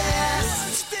of this.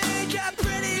 Think I'm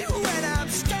pretty when I'm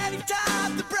standing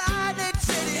top the bright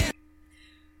city.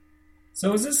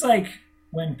 So is this like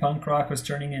when punk rock was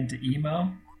turning into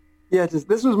emo? Yeah, this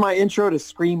was my intro to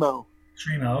Screamo.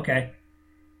 Screamo, okay.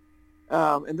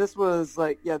 And this was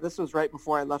this was right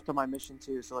before I left on my mission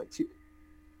too. So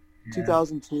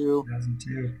 2002.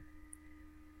 2002.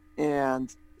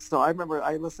 And so I remember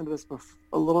I listened to this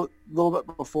a little bit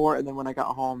before, and then when I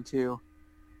got home too.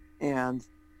 And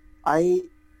I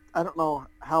don't know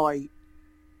how I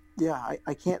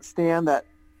can't stand that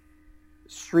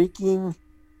shrieking,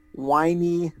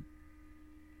 whiny,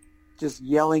 just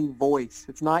yelling voice.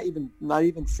 It's not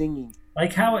even singing.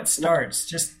 Like how it starts,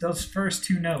 just those first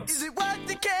 2 notes. Is it worth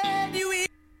the can you eat?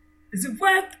 Is it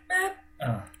wet, man?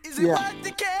 Oh, Is it Yeah. worth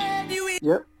the can you eat?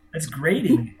 Yep, that's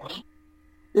grating.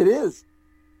 it is.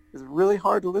 It's really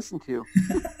hard to listen to.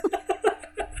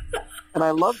 And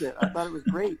I loved it. I thought it was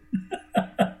great.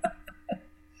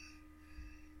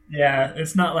 Yeah,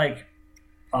 it's not like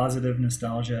positive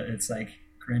nostalgia. It's like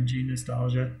cringy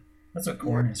nostalgia. That's what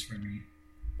Korn is for me.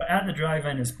 But At the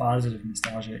Drive-In is positive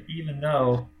nostalgia, even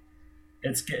though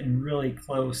it's getting really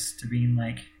close to being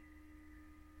like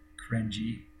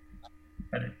cringy.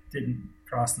 But it didn't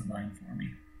cross the line for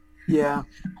me. Yeah.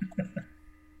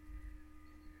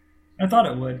 I thought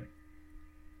it would.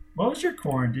 What was your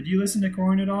Korn? Did you listen to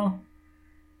Korn at all?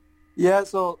 Yeah,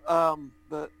 so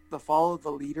the Follow the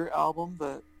Leader album,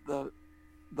 the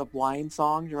Blind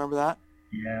song, you remember that?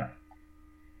 Yeah.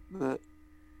 So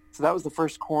that was the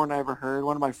first Korn I ever heard.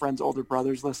 One of my friend's older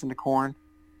brothers listened to Korn.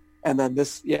 And then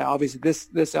obviously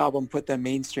this album put them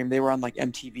mainstream. They were on like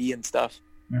MTV and stuff.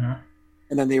 Uh-huh.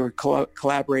 And then they were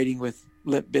collaborating with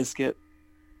Limp Bizkit.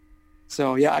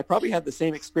 So yeah, I probably had the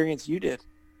same experience you did.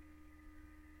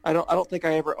 I don't think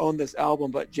I ever owned this album,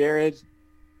 but Jared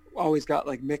always got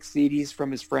like mixed CDs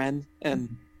from his friend,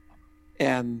 and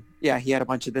yeah, he had a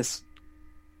bunch of this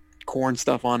Korn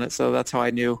stuff on it, so that's how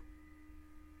I knew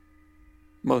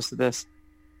most of this.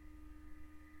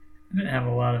 I didn't have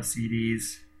a lot of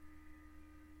CDs.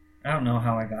 I don't know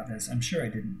how I got this. I'm sure I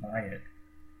didn't buy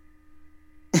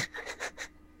it.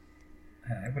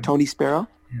 Tony Sparrow?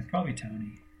 Yeah, probably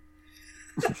Tony.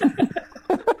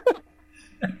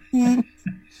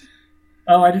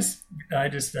 Oh, I just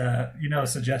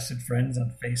suggested friends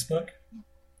on Facebook.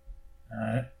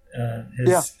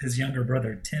 His younger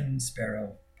brother Tim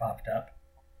Sparrow popped up,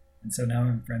 and so now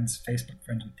I'm Facebook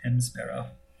friends with Tim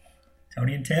Sparrow,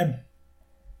 Tony and Tim.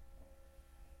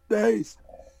 Nice.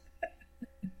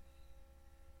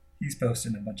 He's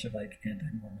posting a bunch of like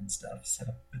anti-Mormon stuff, so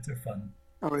it's a fun.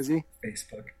 Oh, is he?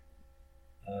 Facebook.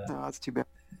 No, that's too bad.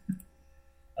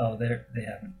 Oh, they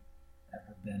haven't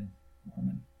ever been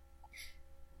Mormon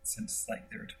since like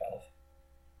they were 12.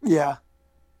 Yeah.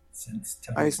 Since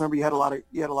Tony. I just remember you had a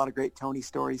lot of great Tony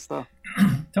stories though.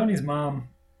 Tony's mom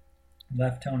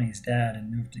left Tony's dad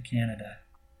and moved to Canada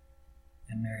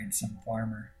and married some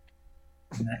farmer,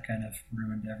 and that kind of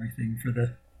ruined everything for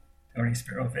the Tony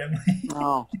Sparrow family.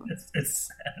 Oh, it's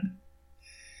sad,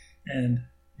 and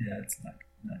yeah, it's not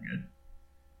good.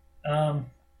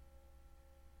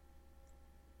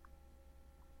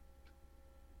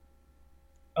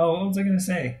 Oh, what was I going to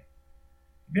say?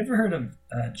 Have you ever heard of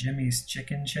Jimmy's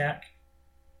Chicken Shack?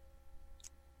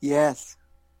 yes.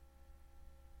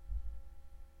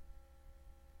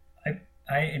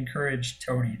 I encouraged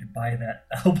Tony to buy that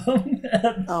album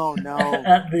Oh no.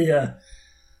 at the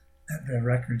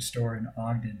record store in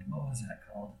Ogden. What was that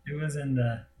called? It was in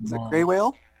the Is it mall. Grey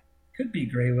Whale? Could be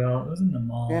Grey Whale. It was in the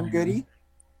mall. Sam Goody? It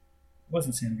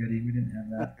wasn't Sam Goody. We didn't have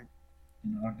that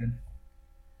in Ogden.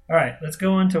 All right, let's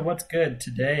go on to what's good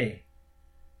today.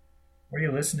 What are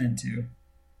you listening to?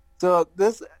 So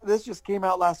this just came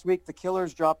out last week. The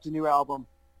Killers dropped a new album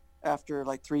after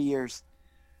like 3 years.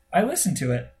 I listened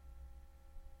to it.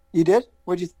 You did?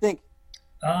 What'd you think?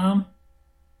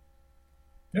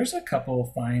 There's a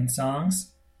couple fine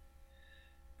songs.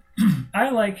 I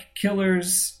like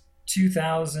Killers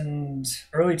 2000s,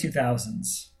 early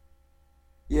 2000s.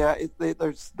 Yeah,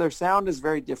 their sound is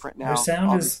very different now. Their sound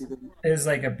obviously. is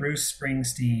like a Bruce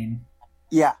Springsteen.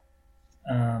 Yeah.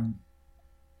 Um,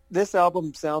 This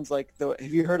album sounds like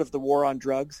have you heard of the War on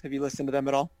Drugs? Have you listened to them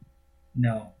at all?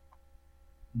 no.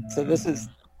 So this is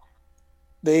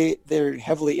they're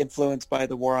heavily influenced by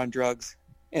the War on Drugs,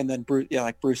 and then Bruce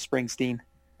Springsteen.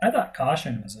 I thought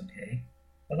Caution was okay,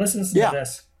 but let's listen to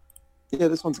this. Yeah,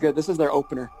 this one's good. This is their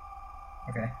opener.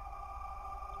 Okay.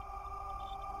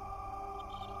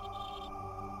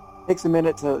 Takes a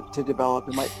minute to develop.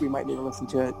 We might need to listen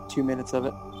to 2 minutes of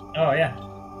it. Oh yeah.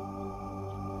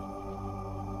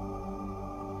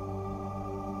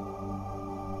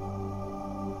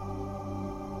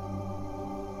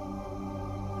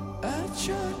 I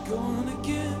tried going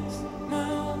against my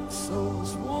own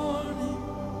soul's warning,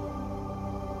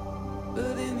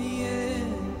 but in the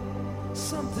end,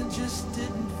 something just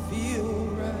didn't feel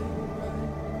right.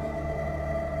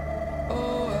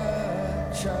 Oh,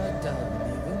 I tried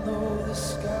diving even though the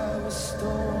sky was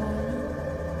stormy.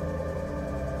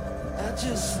 I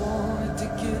just wanted to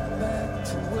get back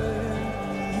to where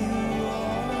you are.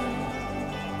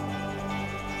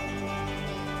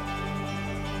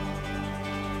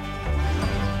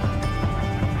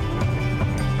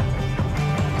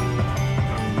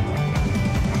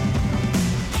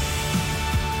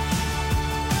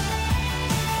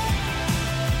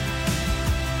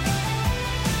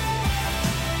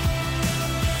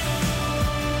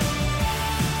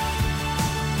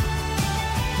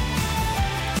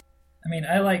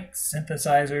 I like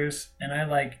synthesizers, and I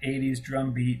like 80s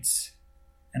drum beats,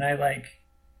 and I like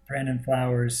Brandon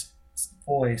Flowers'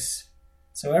 voice.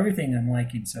 So everything I'm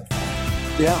liking so far.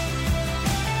 Yeah.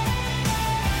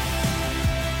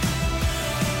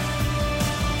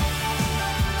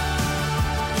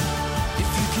 If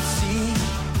you could see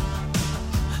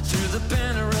through the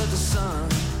banner of the sun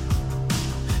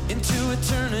into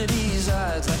eternity's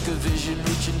eyes, like a vision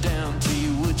reaching down to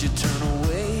you, would you turn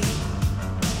away?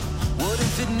 What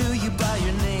if it knew you by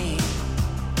your name?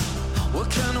 What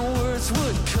kind of words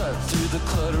would cut through the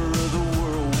clutter of the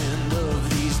whirlwind of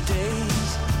these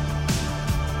days?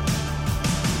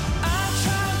 I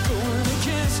tried going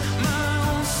against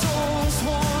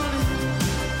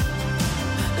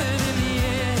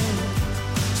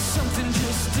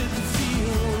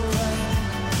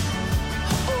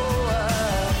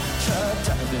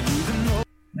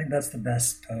That's the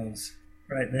best pose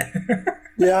right there.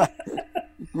 Yeah.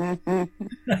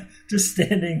 Just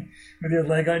standing with your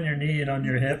leg on your knee and on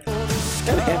your hip.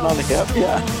 And a hand on the hip.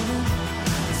 Yeah.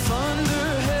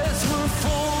 Thunderheads were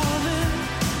forming.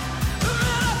 Man,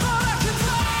 I thought I could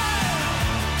fly.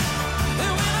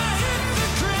 And when I hit the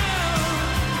ground,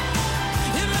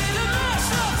 it made a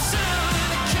mashed up sound,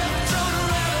 and it kept on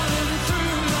rattling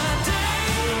through my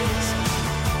days,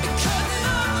 and cutting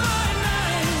up my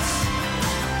nights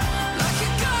like a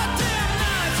goddamn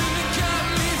knife. And it got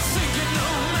me thinking, no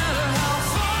matter how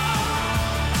far,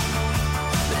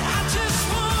 that I just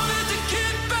wanted to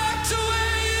get back to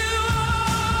where you are.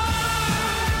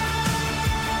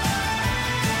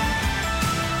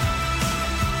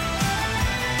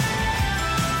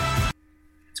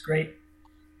 It's great.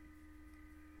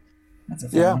 That's a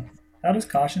fun Yeah. one. How does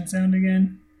Caution sound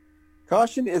again?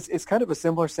 Caution is kind of a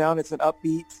similar sound. It's an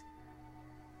upbeat.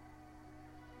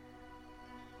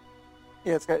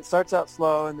 Yeah, it starts out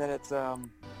slow and then it's kind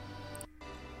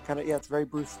of it's very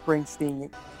Bruce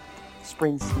Springsteen-ish.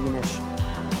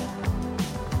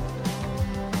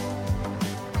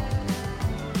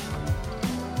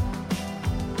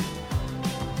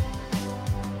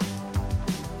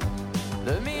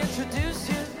 Let me introduce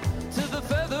you to the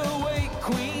featherweight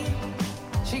queen.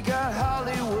 She got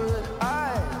Hollywood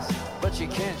eyes, but you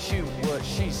can't shoot what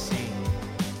she's seen.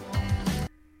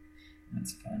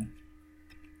 That's fun.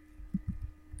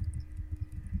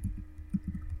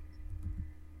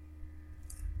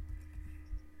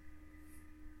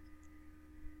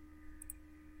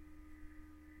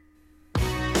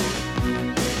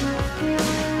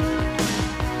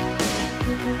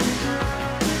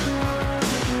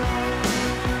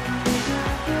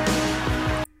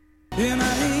 And I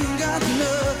ain't got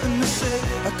nothing to say.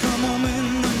 I come home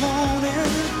in the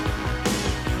morning,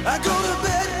 I go to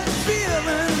bed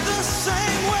feeling the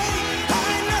same way. I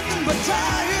ain't nothing but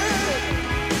tired.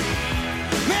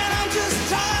 Man, I'm just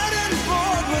tired and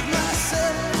bored with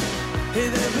myself. Hey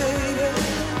there, baby,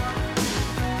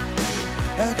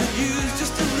 I could use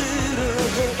just a little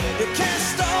help. You can't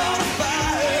start a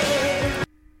fire.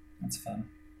 That's fun.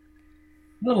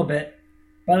 A little bit.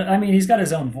 But, I mean, he's got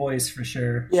his own voice for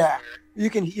sure. Yeah, you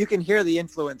can hear the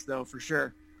influence though for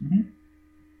sure.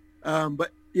 Mm-hmm.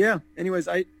 But yeah, anyways,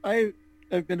 I've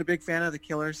been a big fan of the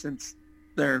Killers since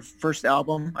their first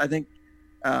album. I think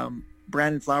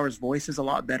Brandon Flowers' voice is a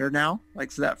lot better now.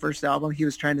 Like, so that first album, he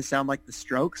was trying to sound like the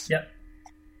Strokes. Yep.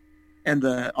 And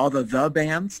all the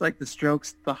bands, like the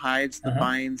Strokes, the Hives, the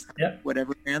Vines, Yep.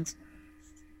 whatever bands.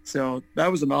 So that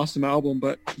was an awesome album.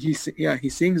 But he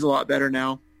sings a lot better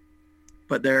now.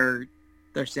 But their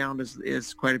sound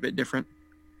is quite a bit different.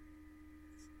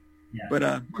 Yeah.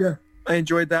 But yeah, I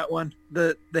enjoyed that one.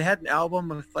 They had an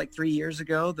album like 3 years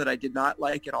ago that I did not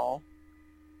like at all.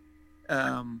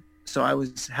 So I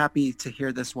was happy to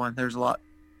hear this one. There's a lot,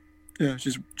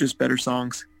 just better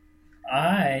songs.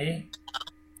 I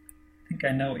think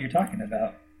I know what you're talking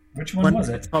about. Which one was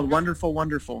it? It's called Wonderful,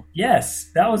 Wonderful.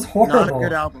 Yes, that was horrible. Not a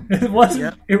good album. It wasn't.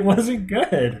 Yep. It wasn't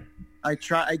good. I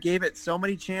gave it so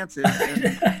many chances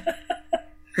and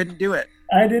couldn't do it.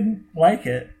 I didn't like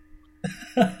it.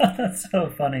 That's so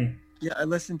funny. Yeah, I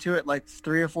listened to it like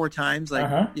 3 or 4 times.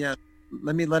 Like, yeah,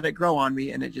 let me it grow on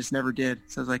me, and it just never did.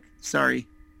 So I was like, sorry.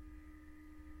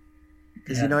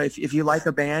 Because, if you like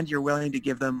a band, you're willing to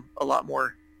give them a lot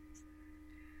more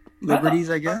liberties,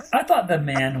 I guess. I thought The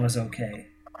Man was okay.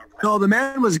 No, The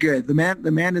Man was good. The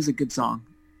Man is a good song.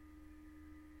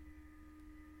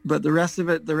 But the rest of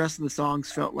the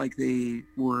songs felt like they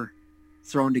were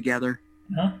thrown together.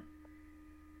 Huh?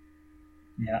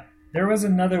 Yeah. There was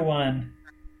another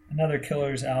another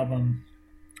Killers album.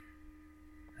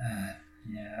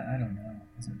 Yeah, I don't know.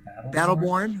 Was it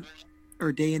Battleborn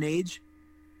or Day and Age?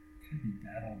 Could be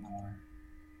Battleborn.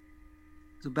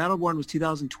 So Battleborn was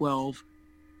 2012.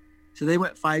 So they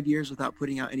went 5 years without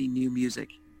putting out any new music.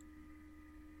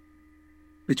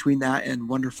 Between that and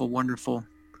Wonderful, Wonderful.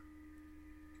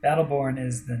 Battleborn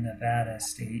is the Nevada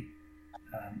state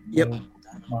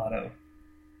motto.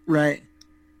 Right.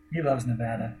 He loves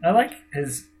Nevada. I like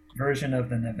his version of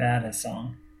the Nevada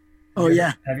song.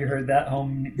 Yeah. Have you heard that?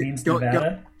 Home Means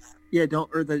Nevada?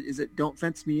 Is it Don't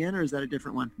Fence Me In, or is that a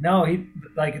different one? No, he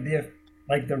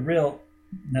the real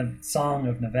song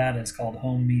of Nevada is called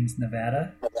Home Means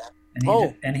Nevada.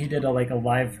 And he did a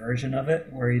live version of it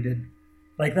where he did,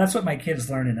 like, that's what my kids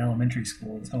learn in elementary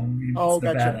school is Home Means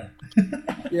Nevada.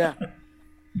 Gotcha. Yeah.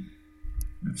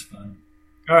 That's fun.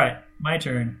 All right, my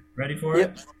turn. Ready for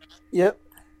it? Yep.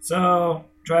 So,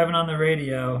 driving on the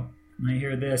radio, and I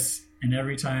hear this, and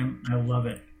every time I love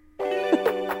it.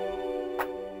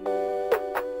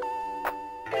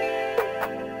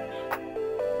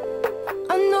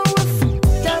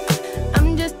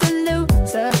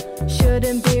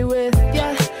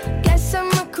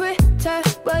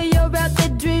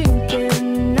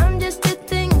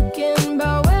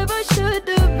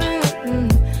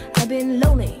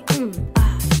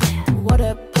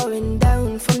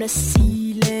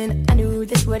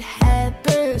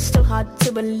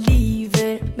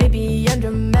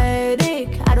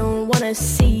 wanna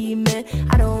see me,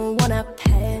 I don't wanna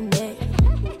panic.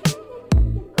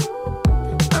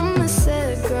 I'm a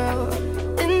sad girl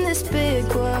in this big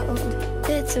world,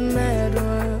 it's a mad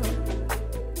world.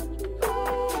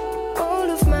 All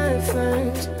of my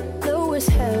friends know it's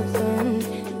heaven,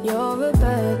 you're a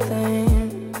bad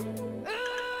thing.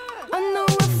 I know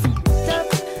I fucked up,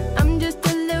 I'm just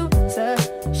a loser,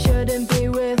 shouldn't be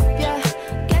with ya.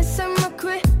 Guess I'm a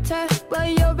quitter while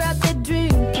you're out there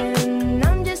drinking.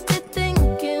 I'm just a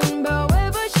thinking about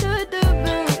where I should have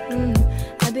been.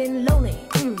 I've been lonely.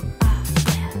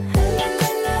 La la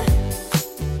la,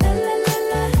 la la la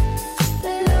la,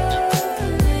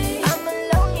 lonely. I'm a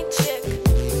lonely chick.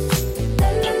 La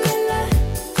la la la,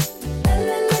 la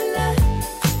la la la,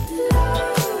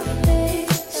 lonely,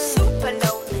 super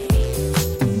lonely.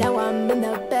 Now I'm in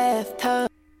the bathtub.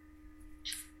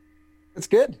 It's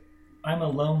good. I'm a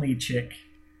lonely chick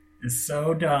is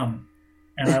so dumb,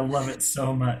 and I love it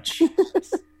so much.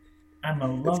 I'm a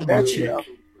lonely catchy, chick. though.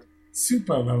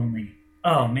 Super lonely.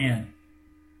 Oh, man.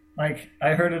 Like, I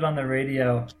heard it on the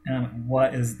radio, and I'm like,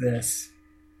 what is this?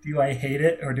 Do I hate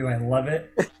it or do I love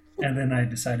it? And then I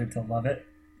decided to love it.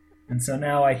 And so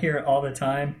now I hear it all the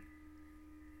time.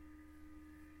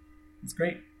 It's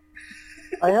great.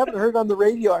 I haven't heard it on the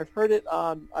radio. I've heard it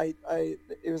on it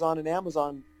was on an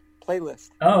Amazon playlist,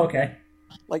 Oh, okay.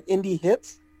 like indie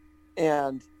hits,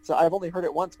 and so I've only heard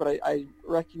it once, but I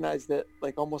recognized it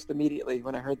like almost immediately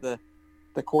when I heard the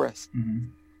chorus. Mm-hmm.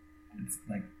 It's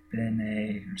like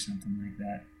Benny or something like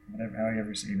that. Whatever, how you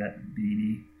ever say that.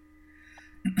 Beanie.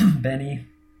 Benny.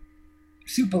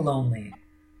 Super lonely.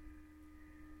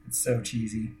 It's so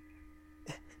cheesy.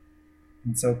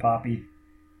 And so poppy.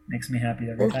 Makes me happy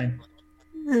every time.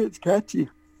 It's catchy.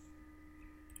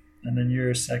 And then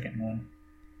your second one.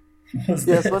 Was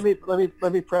Yes, this?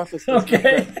 let me preface this.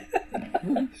 Okay.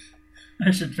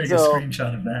 I should take a So-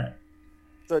 screenshot of that.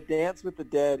 So Dance with the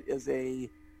Dead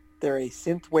they're a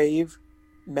synthwave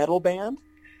metal band.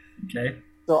 Okay.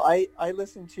 So I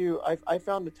listen to I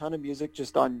found a ton of music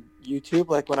just on YouTube.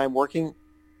 Like when I'm working,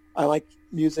 I like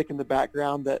music in the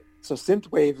background so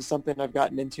synthwave is something I've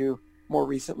gotten into more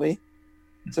recently.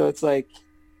 So it's like,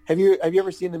 have you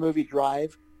ever seen the movie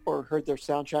Drive or heard their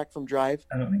soundtrack from Drive?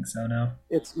 I don't think so, no.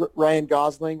 It's Ryan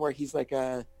Gosling where he's like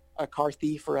a car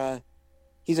thief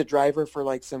he's a driver for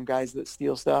like some guys that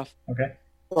steal stuff. Okay.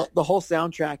 Well, the whole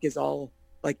soundtrack is all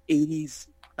like 80s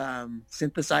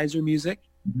synthesizer music.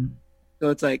 Mm-hmm. So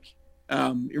it's like,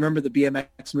 you remember the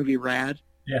BMX movie Rad?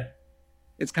 Yeah.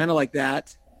 It's kind of like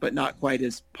that, but not quite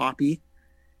as poppy.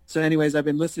 So anyways, I've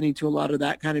been listening to a lot of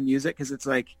that kind of music because it's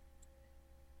like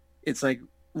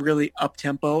really up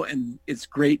tempo and it's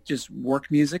great just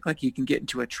work music. Like you can get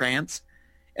into a trance.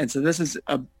 And so this is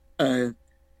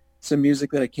some music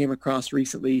that I came across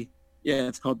recently. Yeah,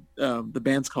 it's called, the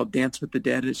band's called Dance with the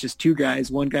Dead. It's just two guys.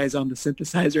 One guy's on the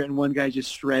synthesizer and one guy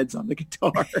just shreds on the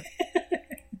guitar.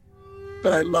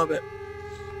 But I love it.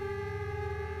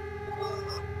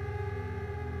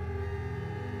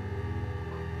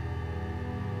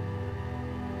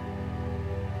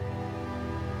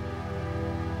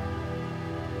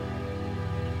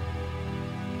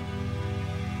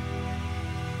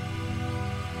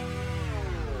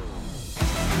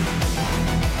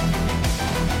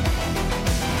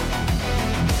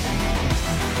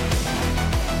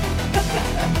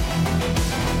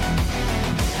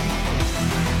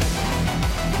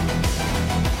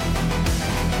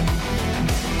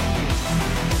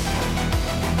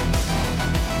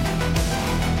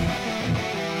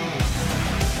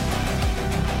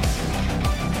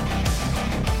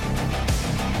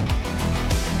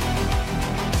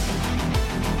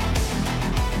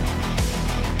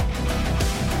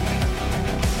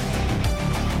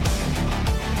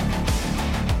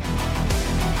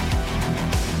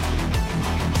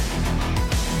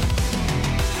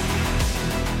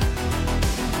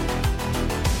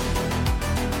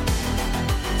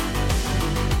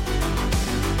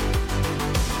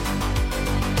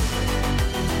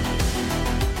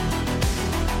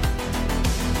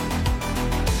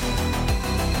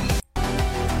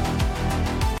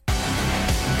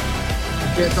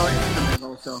 Yeah, it's all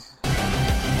instrumental, so.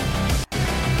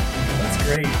 That's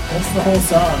great. That's the whole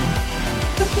song.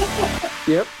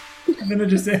 Yep. And then it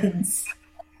just ends.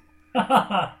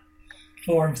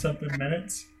 4 something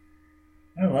minutes.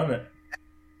 I love it.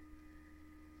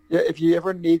 Yeah, if you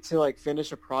ever need to like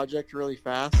finish a project really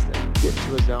fast and get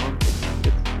into a zone,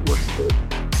 it works good.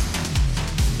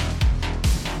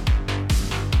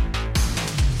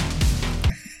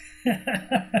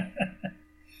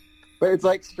 But it's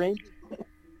like strange.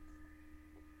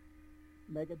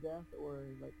 Megadeth or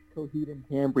like Coheed and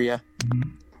Cambria.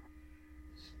 Mhm.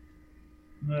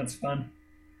 That's fun.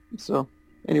 So,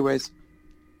 anyways,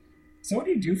 So what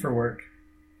do you do for work?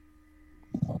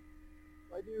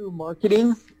 I do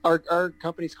marketing. Our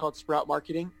company's called Sprout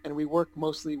Marketing, and we work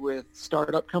mostly with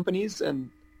startup companies and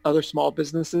other small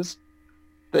businesses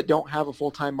that don't have a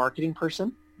full-time marketing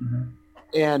person. Mm-hmm.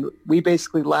 And we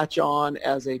basically latch on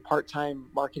as a part-time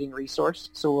marketing resource.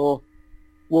 So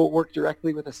we'll work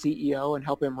directly with a CEO and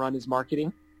help him run his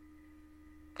marketing.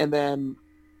 And then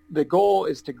the goal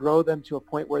is to grow them to a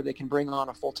point where they can bring on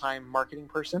a full-time marketing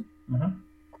person. Mm-hmm.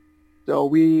 So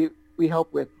we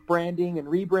help with branding and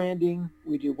rebranding.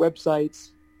 We do websites.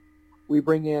 We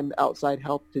bring in outside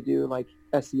help to do like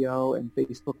SEO and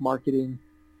Facebook marketing.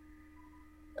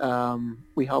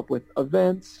 We help with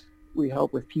events. We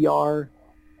help with PR.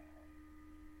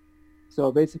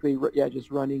 So basically, yeah,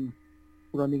 just running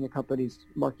a company's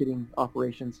marketing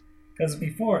operations. Because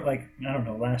before, like, I don't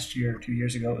know, last year or 2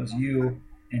 years ago, it was you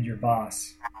and your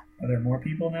boss. Are there more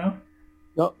people now?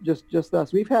 No, just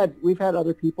us. We've had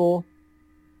other people.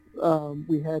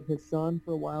 We had his son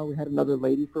for a while. We had another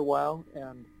lady for a while,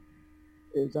 and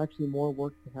it was actually more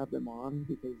work to have them on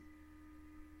because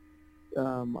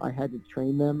I had to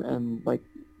train them and like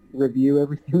review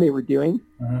everything they were doing.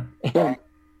 Uh-huh. And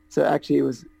so actually,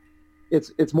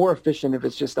 it's more efficient if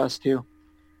it's just us two.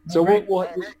 So Right.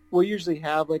 we'll usually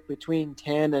have like between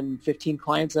 10 and 15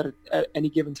 clients at any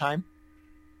given time.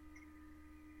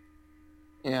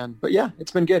 But yeah,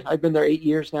 it's been good. I've been there 8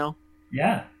 years now.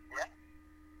 Yeah.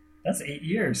 That's 8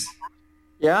 years.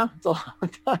 Yeah, it's a long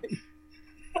time.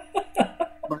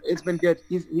 But it's been good.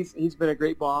 He's been a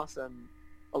great boss and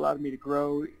allowed me to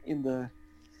grow in the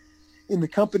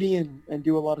company and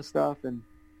do a lot of stuff, and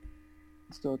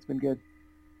so it's been good.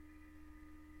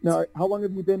 Now, how long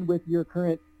have you been with your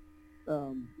current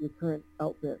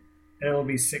outfit? It'll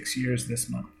be 6 years this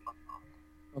month.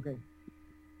 Okay.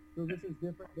 So this is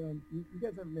different than you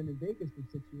guys haven't been in Vegas for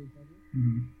 6 years, have you?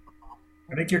 Mm-hmm.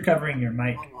 I think you're covering your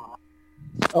mic.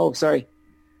 Oh, sorry.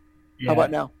 Yeah. How about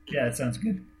now? Yeah, it sounds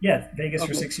good. Yeah, Vegas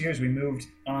for Okay. 6 years. We moved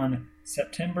on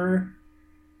September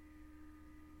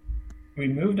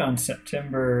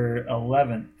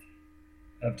 11th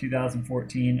of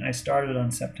 2014. I started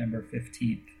on September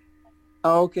 15th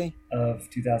Oh, okay. of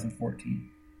 2014.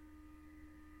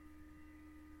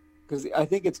 Because I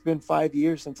think it's been 5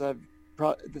 years since I've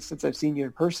seen you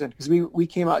in person. Because we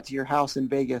came out to your house in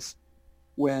Vegas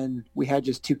when we had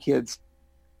just 2 kids.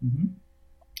 Mm-hmm.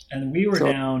 And we were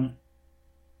down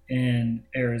in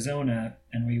Arizona,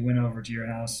 and we went over to your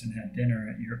house and had dinner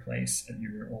at your place, at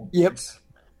your old place.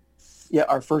 Yeah,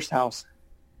 our first house.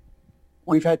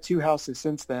 We've had 2 houses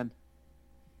since then.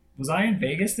 Was I in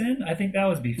Vegas then? I think that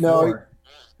was before.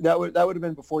 No, that would have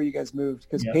been before you guys moved.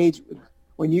 Because Yep. Paige,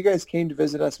 when you guys came to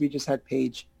visit us, we just had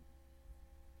Paige.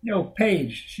 No,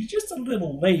 Paige. She's just a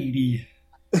little lady.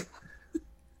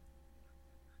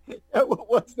 What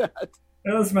was that?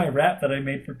 That was my rap that I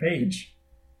made for Paige.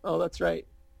 Oh, that's right.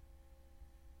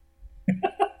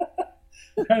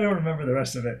 I don't remember the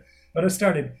rest of it. But it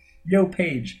started, yo,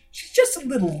 Paige. She's just a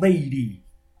little lady.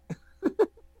 Do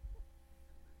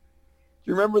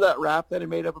you remember that rap that I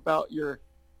made up about your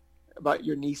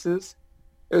nieces?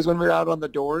 It was when we were out on the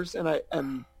doors, and I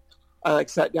like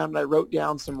sat down and I wrote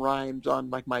down some rhymes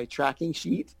on like my tracking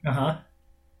sheet. Uh-huh.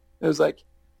 It was like,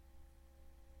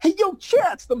 "Hey, yo,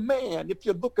 Chad's the man. If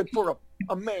you're looking for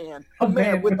a man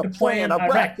with a plan, I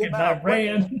racked him out, I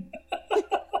ran.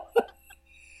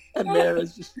 And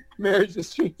Mary's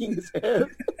just shaking his head.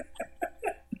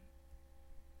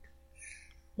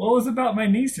 What was about my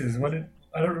nieces?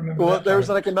 I don't remember. Well, that there was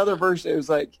part. like another verse. It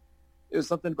was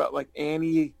something about like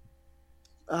Annie.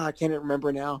 I can't even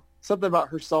remember now. Something about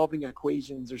her solving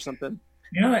equations or something.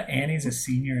 You know that Annie's a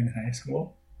senior in high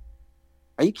school?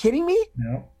 Are you kidding me?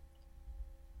 No.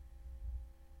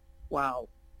 Wow.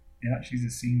 Yeah, she's a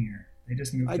senior. They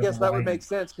just moved I to guess that would Hawaii. make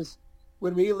sense because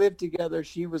when we lived together,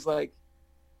 she was like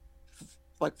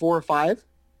 4 or 5.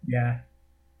 Yeah.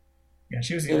 Yeah,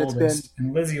 she was the And it's oldest.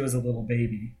 And Lizzie was a little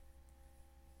baby.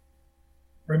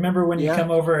 Remember when you Yeah. come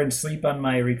over and sleep on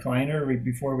my recliner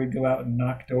before we'd go out and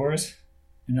knock doors?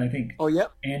 And I think Oh,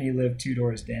 yep. Annie lived 2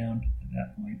 doors down at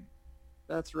that point.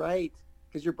 That's right.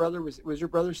 Because your brother was your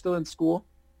brother still in school?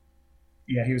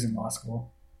 Yeah, he was in law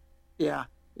school. Yeah.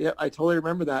 Yeah, I totally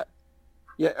remember that.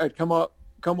 Yeah, I'd come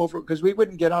over because we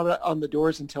wouldn't get out on the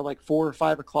doors until like 4 or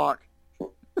 5 o'clock.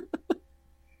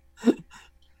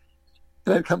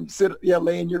 And I'd come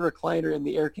lay in your recliner in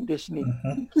the air conditioning.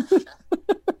 Uh-huh.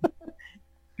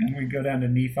 And we'd go down to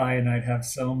Nephi, and I'd have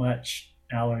so much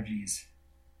allergies.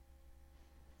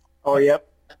 Oh,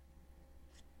 yep.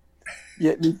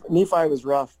 Yeah, Nephi was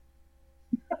rough.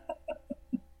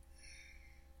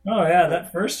 Oh yeah,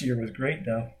 that first year was great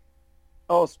though.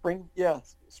 Oh, Springville.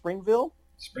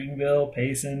 Springville,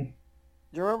 Payson.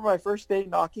 Do you remember my first day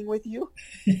knocking with you?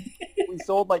 We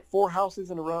sold like 4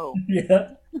 houses in a row.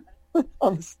 Yeah. It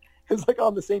was like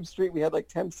on the same street. We had like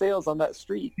 10 sales on that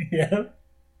street. Yeah.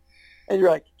 And you're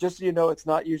like, just so you know, it's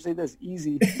not usually this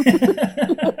easy.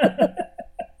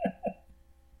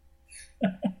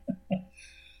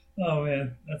 Oh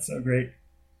man, that's so great.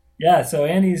 Yeah, so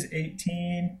Annie's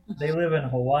 18. They live in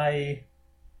Hawaii.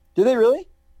 Do they really?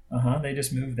 They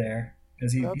just moved there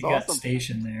because he got awesome.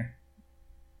 stationed there.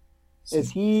 So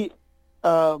Is he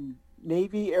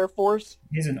Navy, Air Force?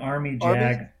 he's an Army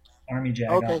Army? JAG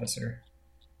Okay. officer.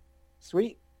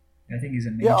 Sweet. I think he's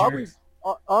a major.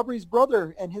 Yeah, Aubrey's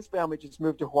brother and his family just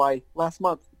moved to Hawaii last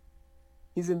month.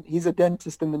 He's a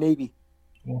dentist in the Navy.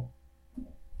 Cool.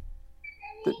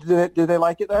 Do they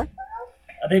like it there?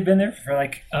 They've been there for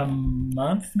like a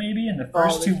month maybe, and the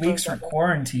first they 2 weeks were got that.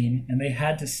 quarantine, and they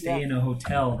had to stay Yeah. in a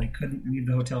hotel. They couldn't leave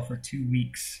the hotel for 2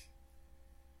 weeks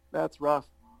That's rough.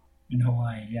 in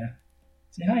Hawaii. Yeah.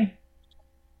 Say hi.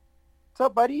 What's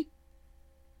up, buddy?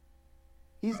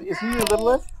 Is he your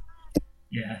littlest?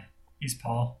 Yeah, he's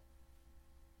Paul.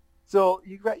 So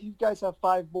you guys have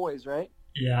 5 boys, right?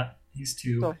 Yeah, he's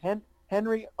 2. So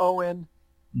Henry, Owen,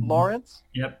 Mhm. Lawrence,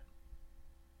 Yep.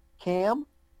 Cam,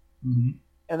 hmm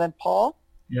and then Paul.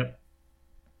 Yep.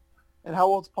 And how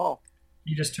old's Paul?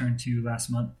 He just turned 2 last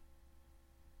month.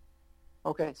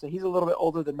 Okay, so he's a little bit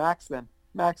older than Max then.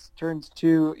 Max turns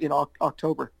 2 in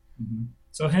October. hmm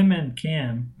So him and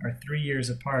Cam are 3 years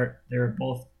apart. They were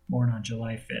both born on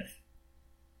July 5th.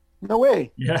 No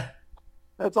way. Yeah.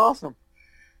 That's awesome.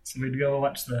 So we'd go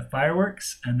watch the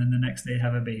fireworks, and then the next day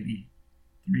have a baby.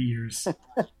 3 years.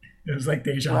 It was like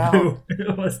deja Wow. vu.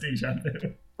 It was deja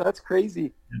vu. That's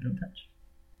crazy. Yeah, don't touch.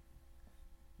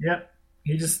 Yep.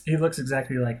 He looks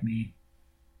exactly like me.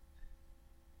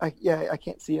 I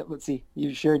can't see it. Let's see.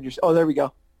 You shared your. Oh, there we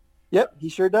go. Yep, he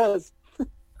sure does.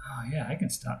 Oh yeah, I can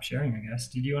stop sharing, I guess.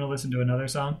 Did you want to listen to another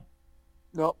song?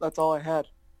 Nope, that's all I had.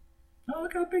 Oh,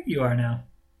 look how big you are now.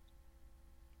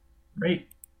 Great.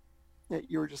 Yeah,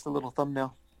 you were just a little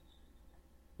thumbnail.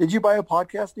 Did you buy a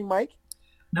podcasting mic?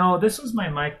 No, this was my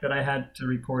mic that I had to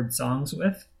record songs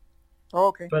with. Oh,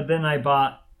 okay. But then I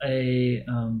bought a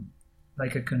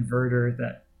like a converter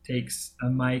that takes a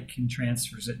mic and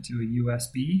transfers it to a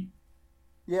USB.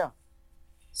 Yeah.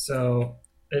 So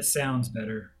it sounds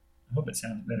better. I hope it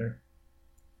sounds better.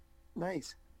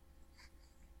 Nice.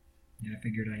 Yeah, I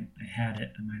figured I had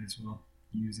it. I might as well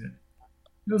use it.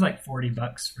 It was like $40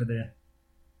 for the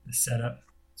setup.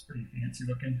 It's pretty fancy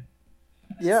looking.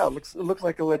 Yeah, it looks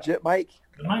like a legit mic.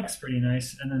 The mic's pretty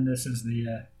nice, and then this is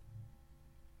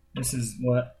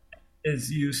what is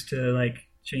used to like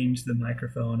change the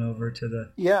microphone over to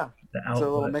the Yeah. output. It's a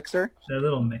little mixer. The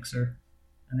little mixer,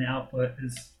 and the output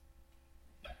is.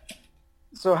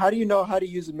 So how do you know how to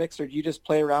use a mixer? Do you just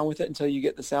play around with it until you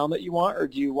get the sound that you want, or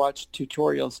do you watch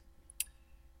tutorials?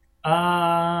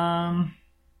 I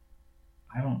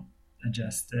don't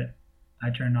adjust it. I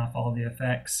turn off all the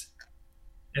effects.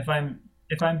 If I'm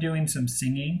doing some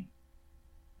singing,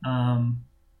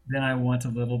 then I want a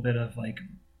little bit of like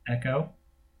echo,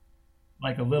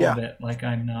 like a little bit, like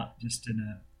I'm not just in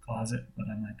a closet, but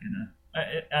I'm like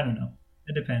I don't know.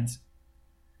 It depends.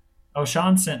 Oh,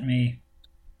 Sean sent me,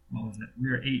 what was it? We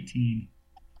were 18,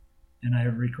 and I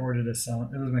recorded a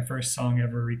song. It was my first song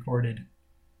ever recorded.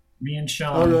 Me and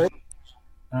Sean. Oh, really?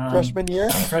 Freshman year?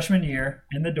 Freshman year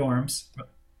in the dorms.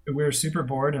 We were super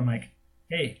bored. I'm like,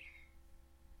 hey,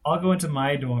 I'll go into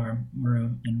my dorm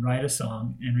room and write a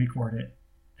song and record it.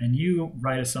 And you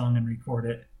write a song and record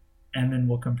it. And then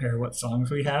we'll compare what songs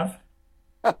we have.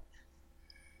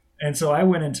 And so I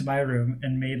went into my room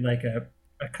and made like a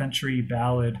country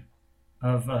ballad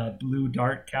of Blue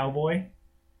Dart Cowboy.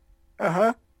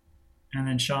 Uh-huh. And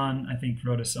then Sean, I think,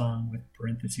 wrote a song with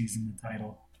parentheses in the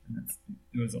title. And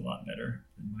it was a lot better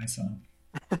than my song.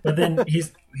 But then he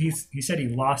said he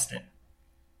lost it.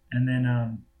 And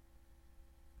then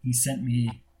he sent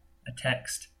me a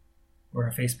text or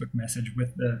a Facebook message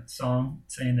with the song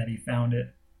saying that he found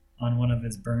it on one of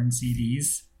his burned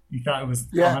CDs. He thought it was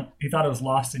gone. He thought it was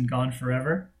lost and gone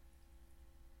forever.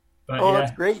 But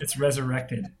that's great. It's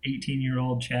resurrected.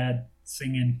 18-year-old Chad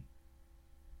singing.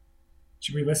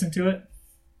 Should we listen to it?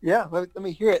 Yeah, let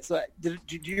me hear it. So, do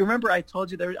you remember I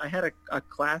told you I had a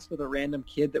class with a random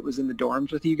kid that was in the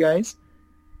dorms with you guys,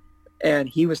 and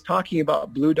he was talking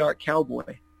about Blue Dart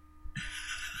Cowboy.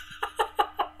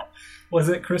 Was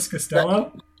it Chris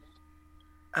Costello?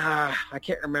 I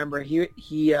can't remember. He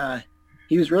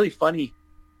was really funny.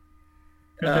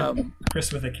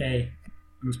 Chris with a K.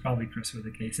 it was probably Chris with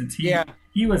a K, since Yeah.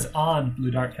 he was on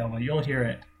Blue Dart Cowboy. You'll hear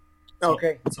it. So,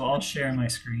 Okay. So I'll share my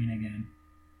screen again.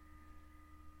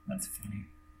 That's funny.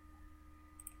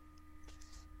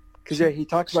 Because yeah, he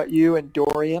talked about you and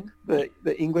Dorian, the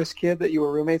English kid that you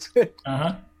were roommates with.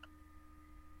 Uh-huh.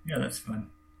 Yeah, that's fun.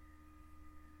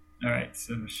 All right,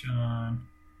 so Sean.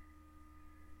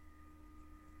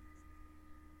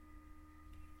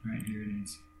 All right, here it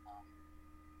is.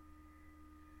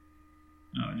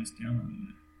 Oh, I just downloaded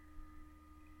it.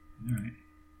 All right.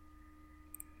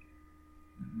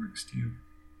 That works too.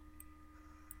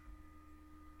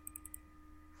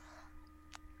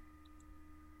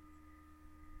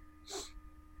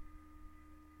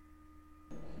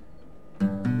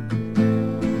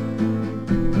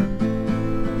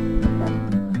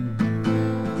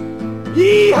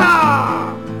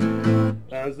 Yeehaw!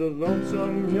 As the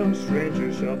lonesome young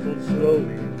stranger shuffled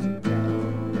slowly into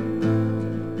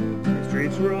town, the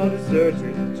streets were all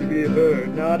deserted, to be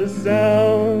heard not a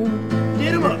sound.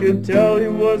 Get him up! You could tell he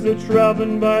was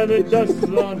a-traveling by the dust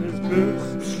on his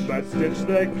boots, by stench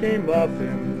that came off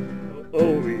him.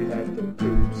 Oh, he had the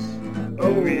poops.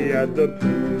 Oh, he had the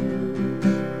poops.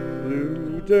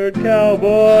 Blue dirt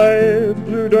cowboy,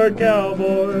 blue dirt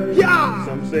cowboy. Yeah!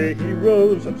 Some say he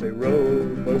rode, some say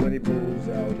rode, but when he pulls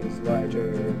out his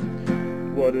lighter,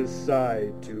 what a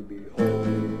sight to behold.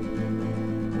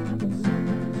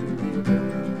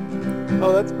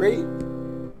 Oh, that's great.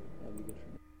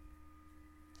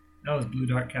 That was Blue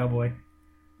Dart Cowboy.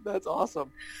 That's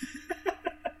awesome.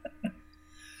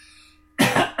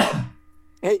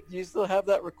 Hey, do you still have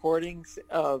that recording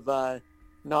of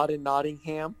Not in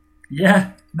Nottingham?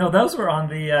 Yeah. No, those were on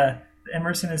the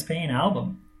Emerson is Pain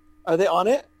album. Are they on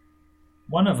it?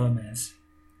 One of them is.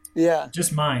 Yeah.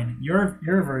 Just mine. Your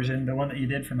version, the one that you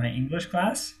did for my English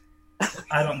class,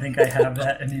 I don't think I have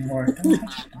that anymore. Don't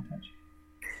touch it, don't touch it.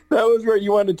 That was where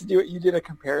you wanted to do it. You did a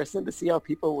comparison to see how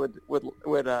people would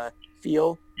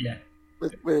feel. Yeah.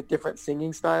 With different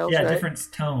singing styles. Yeah, right?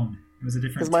 different tone. It was a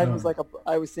different Because mine tone. was like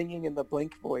I was singing in the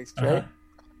Blink voice, right?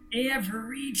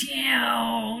 Every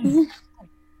town.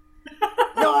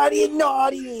 Naughty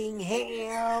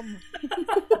Nottingham.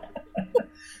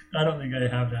 I don't think I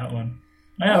have that one.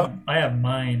 I have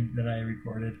mine that I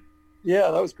recorded.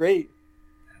 Yeah, that was great.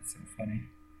 That's so funny.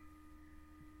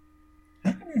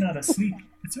 How come you're not asleep?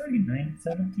 It's already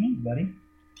 9:17, buddy.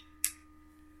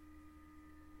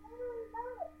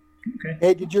 Okay.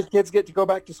 Hey, did your kids get to go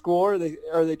back to school, or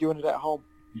are they doing it at home?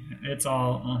 Yeah, it's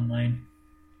all online.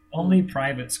 Only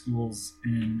private schools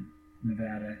in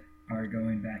Nevada are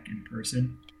going back in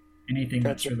person. Anything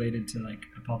that's related to like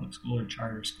a public school or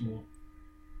charter school.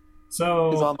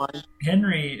 So Is online.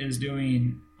 Henry is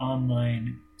doing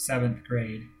online 7th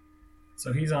grade.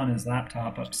 So he's on his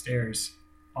laptop upstairs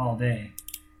all day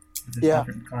with his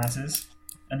different classes.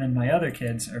 And then my other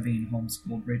kids are being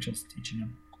homeschooled. Rachel's teaching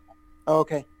them. Oh,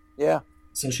 okay. Yeah.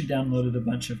 So she downloaded a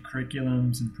bunch of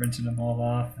curriculums and printed them all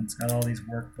off, and it's got all these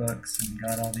workbooks and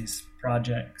got all these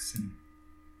projects, and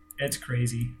it's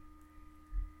crazy.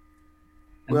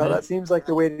 And Well, then, that seems like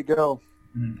the way to go.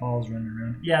 And then Paul's running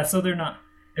around. Yeah, so they're not.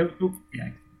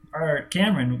 Our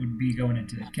Cameron would be going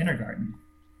into kindergarten,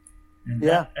 and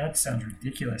that sounds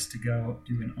ridiculous to go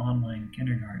do an online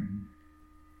kindergarten.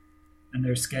 And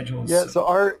their schedules. Yeah. So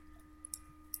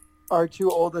our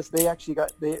two oldest, they actually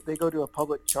they go to a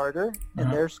public charter, and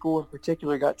their school in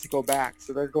particular got to go back.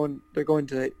 So they're going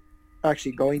to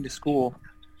school.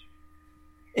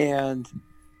 And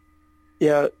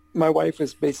yeah, my wife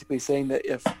was basically saying that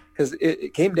because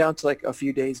it came down to like a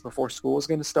few days before school was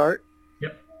going to start.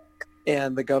 Yep.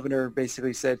 And the governor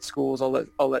basically said schools,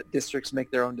 I'll let districts make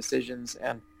their own decisions.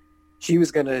 And she was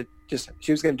going to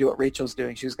do what Rachel's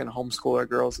doing. She was going to homeschool her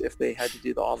girls if they had to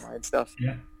do the online stuff.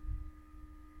 Yeah.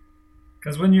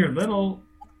 Because when you're little,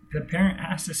 the parent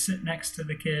has to sit next to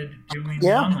the kid doing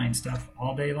the online stuff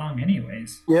all day long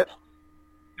anyways. Yep.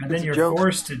 And then you're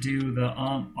forced to do the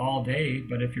all day,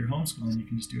 but if you're homeschooling, you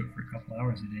can just do it for a couple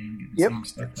hours a day and get the same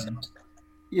stuff done.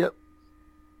 Yep.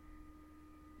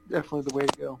 Definitely the way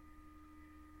to go.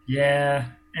 Yeah,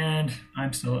 and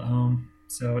I'm still at home,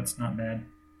 so it's not bad.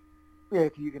 Yeah,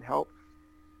 if you can help.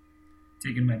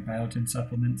 Taking my biotin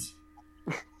supplements.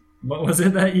 What was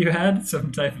it that you had?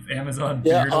 Some type of Amazon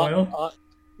beard oil?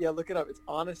 Yeah, look it up. It's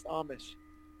Honest Amish.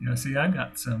 Yeah, see, I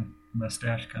got some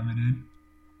mustache coming in.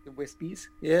 The wispies?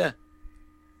 Yeah.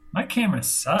 My camera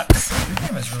sucks. Your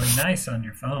camera's really nice on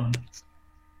your phone.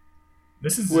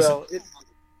 This is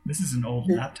this is an old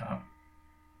laptop.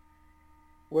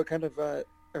 What kind of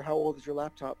or how old is your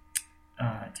laptop?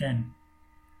 10.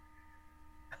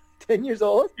 10 years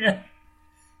old? Yeah.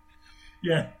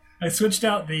 Yeah. I switched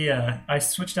out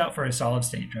for a solid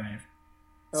state drive,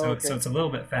 so Oh, okay. so it's a little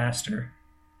bit faster.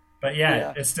 But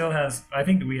yeah, it still has. I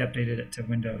think we updated it to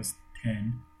Windows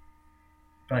 10.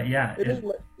 But yeah, It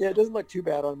doesn't look too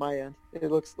bad on my end.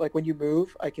 It looks like when you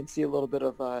move, I can see a little bit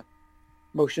of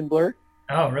motion blur.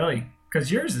 oh really?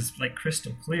 Because yours is like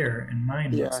crystal clear, and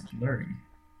mine Yeah. looks blurry.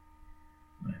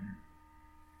 Whatever.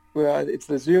 Well, it's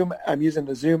the Zoom. I'm using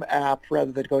the Zoom app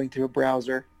rather than going through a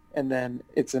browser, and then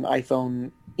it's an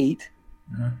iPhone 8.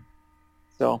 Uh-huh.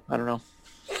 So I don't know.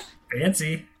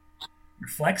 Fancy. You're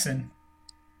flexing.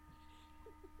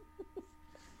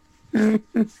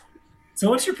 So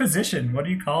what's your position? What are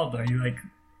you called? Are you like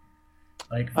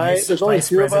There's only vice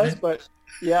two of president? us, but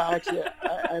yeah, actually,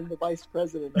 I'm the vice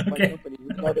president of my Okay. company.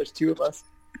 Now there's two of us.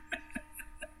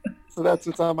 So that's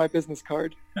what's on my business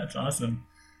card. That's awesome.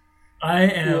 I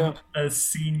am Yeah. a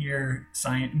senior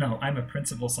science. No, I'm a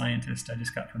principal scientist. I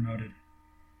just got promoted.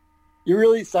 You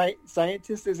really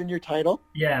scientist is in your title?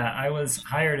 Yeah, I was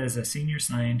hired as a senior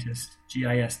scientist,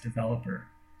 GIS developer,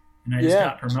 and I just Yeah.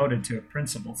 got promoted to a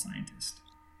principal scientist.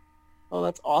 Oh,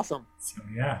 that's awesome. So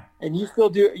yeah, And you still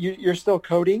do? You're still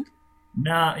coding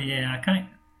nah, yeah,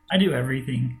 I do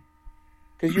everything.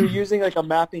 because you're using like a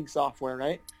mapping software,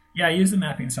 right? Yeah, I use the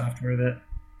mapping software that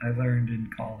I learned in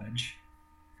college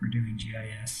for doing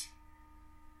GIS,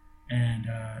 and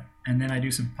then I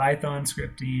do some Python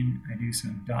scripting. I do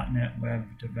some .NET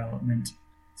web development,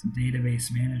 some database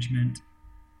management,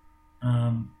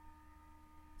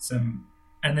 some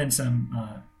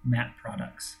map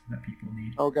products that people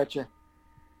need. Oh, gotcha.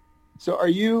 So are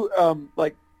you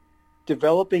like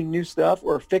developing new stuff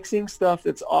or fixing stuff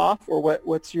that's off, or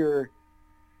what's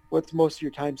most of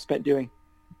your time spent doing?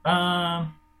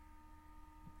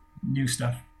 New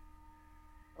stuff.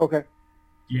 Okay.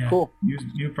 Yeah. Cool.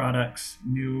 New products,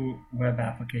 new web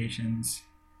applications,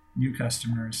 new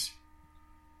customers.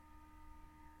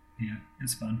 Yeah,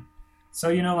 it's fun. So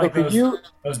like could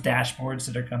those dashboards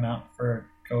that are come out for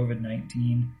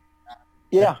COVID-19.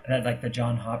 Yeah. That like the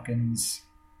John Hopkins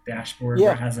dashboard Yeah.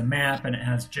 where it has a map and it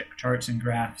has charts and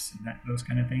graphs and those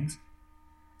kind of things.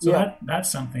 So Yeah. that's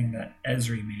something that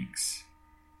Esri makes,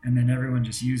 and then everyone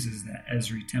just uses that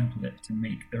Esri template to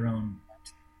make their own.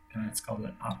 It's called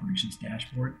an operations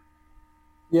dashboard.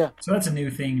 Yeah. So that's a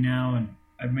new thing now, and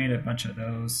I've made a bunch of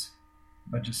those, a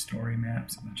bunch of story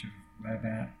maps, a bunch of web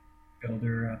app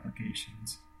builder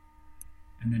applications,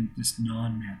 and then just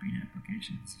non-mapping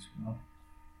applications as well,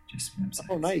 just websites.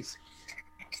 Oh, nice.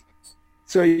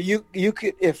 So you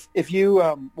could, if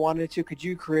you wanted to, could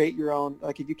you create your own,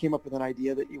 like if you came up with an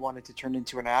idea that you wanted to turn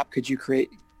into an app, could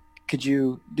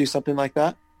you do something like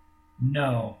that?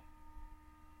 No.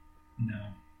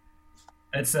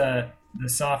 It's the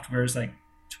software is like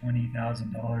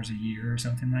 $20,000 a year or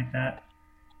something like that,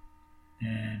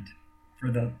 and for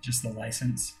just the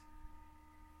license.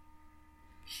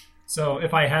 So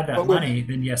if I had that money,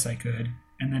 then yes, I could.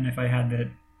 And then if I had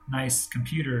the nice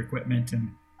computer equipment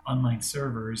and online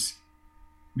servers,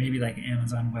 maybe like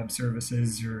Amazon Web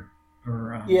Services or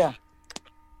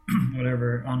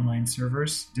whatever online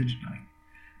servers,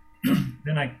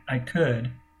 then I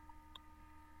could.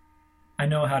 I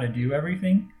know how to do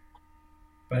everything,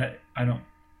 but I'm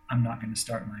not going to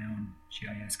start my own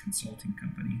GIS consulting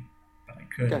company, but I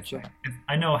could. Gotcha. If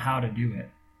I know how to do it.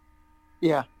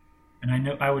 Yeah. And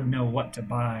I would know what to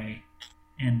buy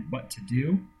and what to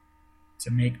do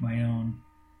to make my own,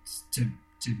 to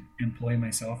employ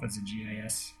myself as a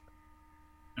GIS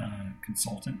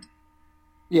consultant.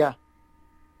 Yeah.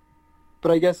 But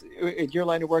I guess in your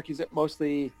line of work, is it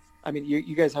mostly, I mean,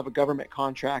 you guys have a government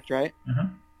contract, right? Uh-huh.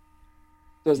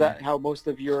 So is that how most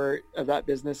of that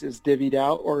business is divvied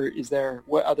out, or is there,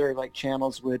 what other like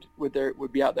channels would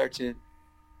be out there to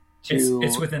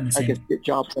it's within the same, I guess, get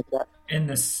jobs like that? In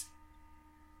this,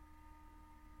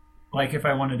 like if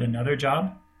I wanted another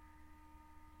job?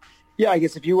 Yeah, I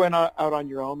guess if you went out on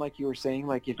your own, like you were saying,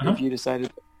 like if you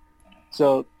decided,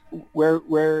 so where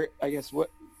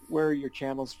are your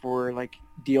channels for like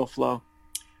deal flow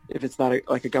if it's not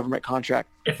like a government contract?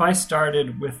 If I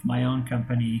started with my own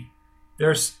company,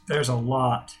 there's a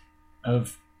lot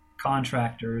of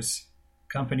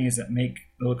companies that make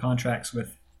little contracts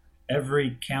with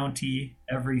every county,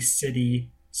 every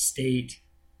city, state,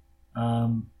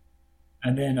 and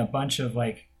then a bunch of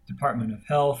like Department of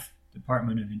Health,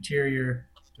 Department of Interior,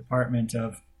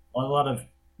 a lot of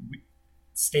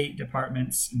state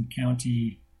departments and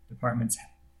county departments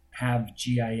have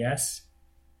GIS.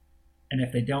 And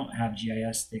if they don't have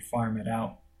GIS, they farm it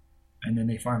out, and then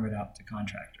they farm it out to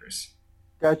contractors.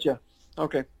 Gotcha.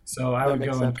 Okay. So I would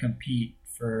go and compete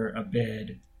for a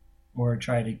bid or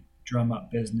try to drum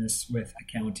up business with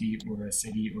a county or a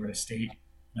city or a state,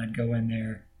 and I'd go in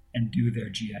there and do their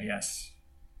GIS.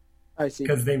 I see.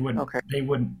 Because they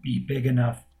wouldn't be big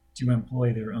enough to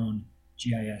employ their own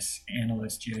GIS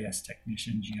analyst, GIS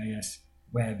technician, GIS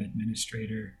web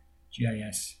administrator,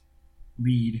 GIS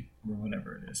lead, or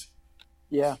whatever it is.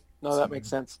 Yeah, no, that makes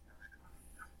sense.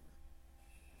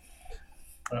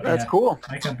 But That's cool.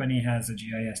 My company has a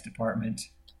GIS department.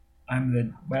 I'm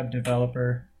the web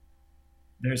developer.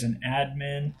 There's an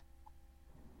admin.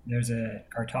 There's a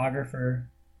cartographer,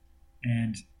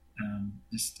 and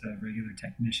just a regular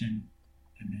technician.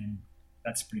 And then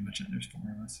that's pretty much it. There's 4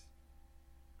 of us.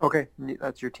 Okay,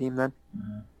 that's your team then.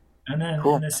 And then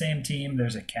Cool. in the same team,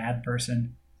 there's a CAD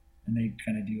person, and they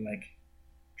kind of do like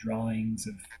drawings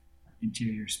of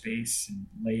interior space and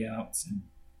layouts and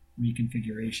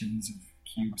reconfigurations of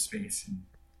cube space and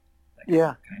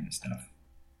that kind of stuff.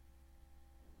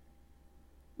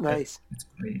 Nice. It's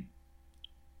great.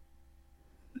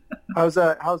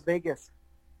 How's Vegas?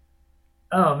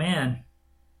 Oh man.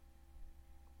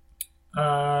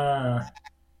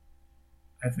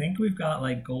 I think we've got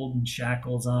like golden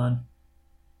shackles on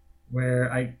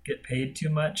where I get paid too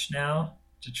much now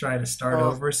to try to start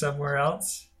over somewhere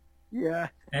else. Yeah.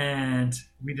 And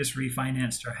we just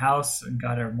refinanced our house and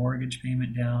got our mortgage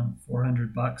payment down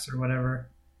 $400 or whatever.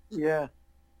 Yeah.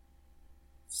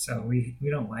 So we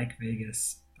don't like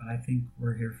Vegas, but I think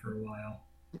we're here for a while.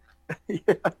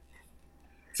 Yeah.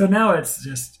 So now it's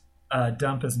just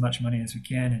dump as much money as we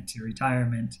can into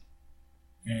retirement,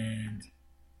 and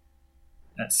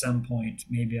at some point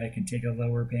maybe I can take a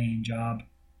lower paying job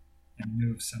and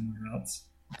move somewhere else.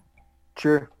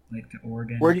 Sure. Like to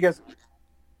Oregon. Where do you guys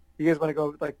want to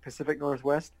go, like Pacific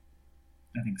Northwest?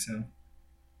 I think so.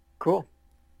 Cool.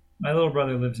 My little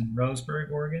brother lives in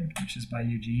Roseburg, Oregon, which is by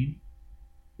Eugene.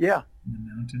 Yeah. In the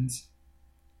mountains.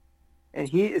 And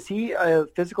is he a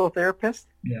physical therapist?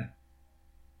 Yeah.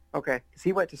 Okay. Because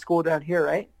he went to school down here,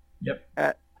 right? Yep.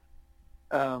 At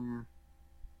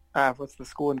what's the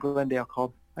school in Glendale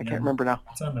called? I can't remember now.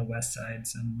 It's on the west side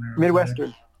somewhere.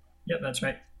 Midwestern. Yep, that's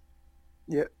right.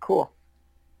 Yeah, cool.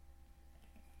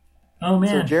 Oh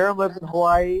man. So Jerem lives in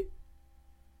Hawaii.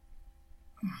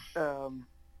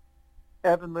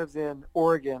 Evan lives in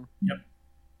Oregon. Yep.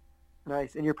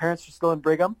 Nice. And your parents are still in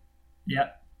Brigham?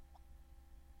 Yep.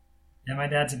 Yeah, my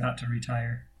dad's about to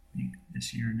retire, I think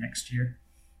this year, next year.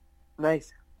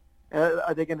 Nice.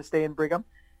 Are they going to stay in Brigham?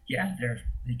 Yeah,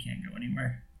 they can't go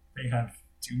anywhere. They have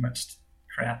too much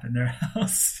crap in their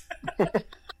house.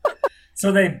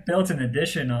 So they built an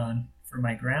addition on for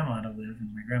my grandma to live,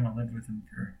 and my grandma lived with them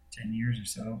for 10 years or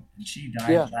so, and she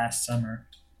died last summer.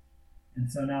 And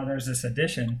so now there's this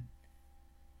addition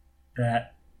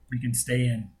that we can stay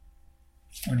in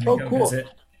when we go visit.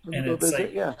 And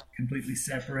it's completely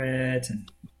separate,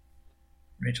 and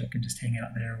Rachel can just hang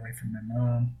out there away from my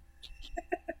mom.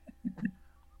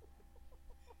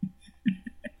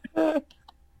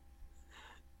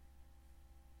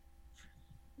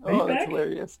 Oh, that's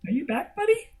hilarious. Are you back,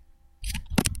 buddy?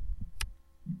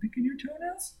 You picking your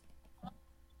toenails?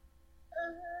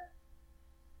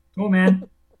 Cool, man.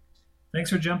 Thanks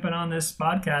for jumping on this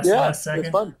podcast last second. It's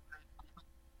fun.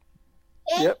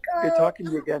 Yep, good talking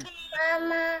to you again.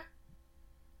 Mama.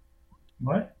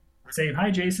 What? Say hi,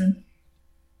 Jason.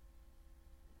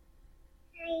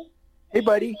 Hi. Hey,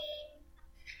 buddy.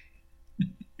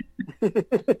 You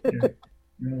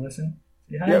wanna listen?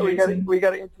 Say hi, Jason. we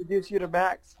got to introduce you to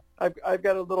Max. I've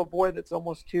got a little boy that's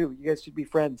almost 2. You guys should be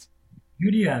friends.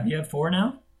 Who do you have? You have 4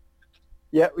 now?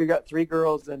 Yeah, we got 3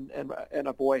 girls and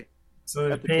a boy. So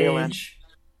there's Paige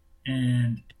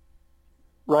and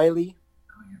Riley.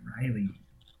 Oh, yeah, Riley.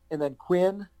 And then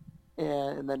Quinn,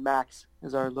 and then Max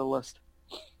is our littlest.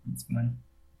 That's fun.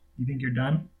 You think you're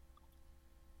done?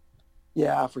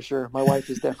 Yeah, for sure. My wife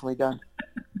is definitely done.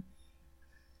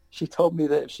 She told me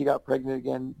that if she got pregnant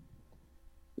again,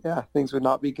 things would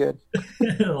not be good.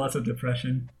 Lots of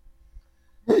depression.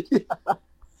 Yeah.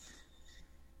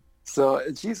 So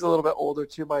and she's a little bit older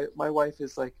too. My wife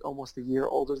is like almost a year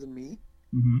older than me.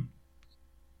 Mm-hmm.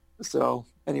 So,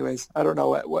 anyways, I don't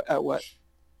know at what.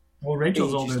 Well,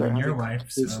 Rachel's older than your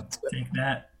wife, so take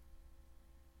that.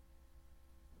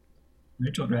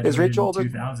 Rachel graduated in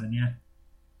 2000, yeah.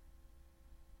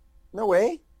 No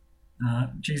way.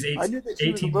 She's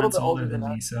 18 months older than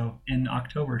me, so in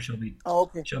October she'll be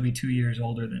 2 years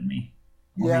older than me.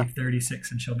 I'll be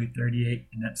 36 and she'll be 38,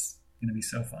 and that's going to be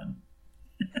so fun.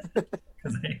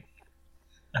 Because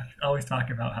I always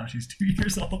talk about how she's 2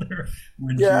 years older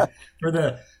when for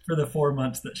the 4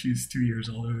 months that she's 2 years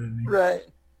older than me. Right.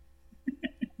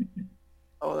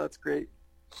 Oh, that's great.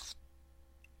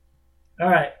 All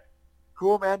right.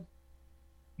 Cool, man.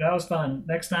 That was fun.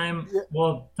 Next time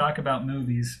we'll talk about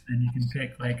movies, and you can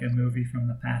pick like a movie from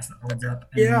the past that holds up,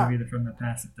 and a movie from the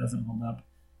past that doesn't hold up,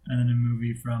 and then a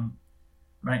movie from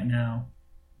right now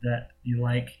that you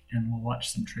like, and we'll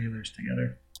watch some trailers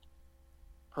together.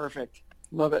 Perfect.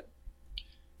 Love it.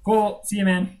 Cool. See you,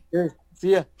 man. Yeah.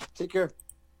 See ya. Take care.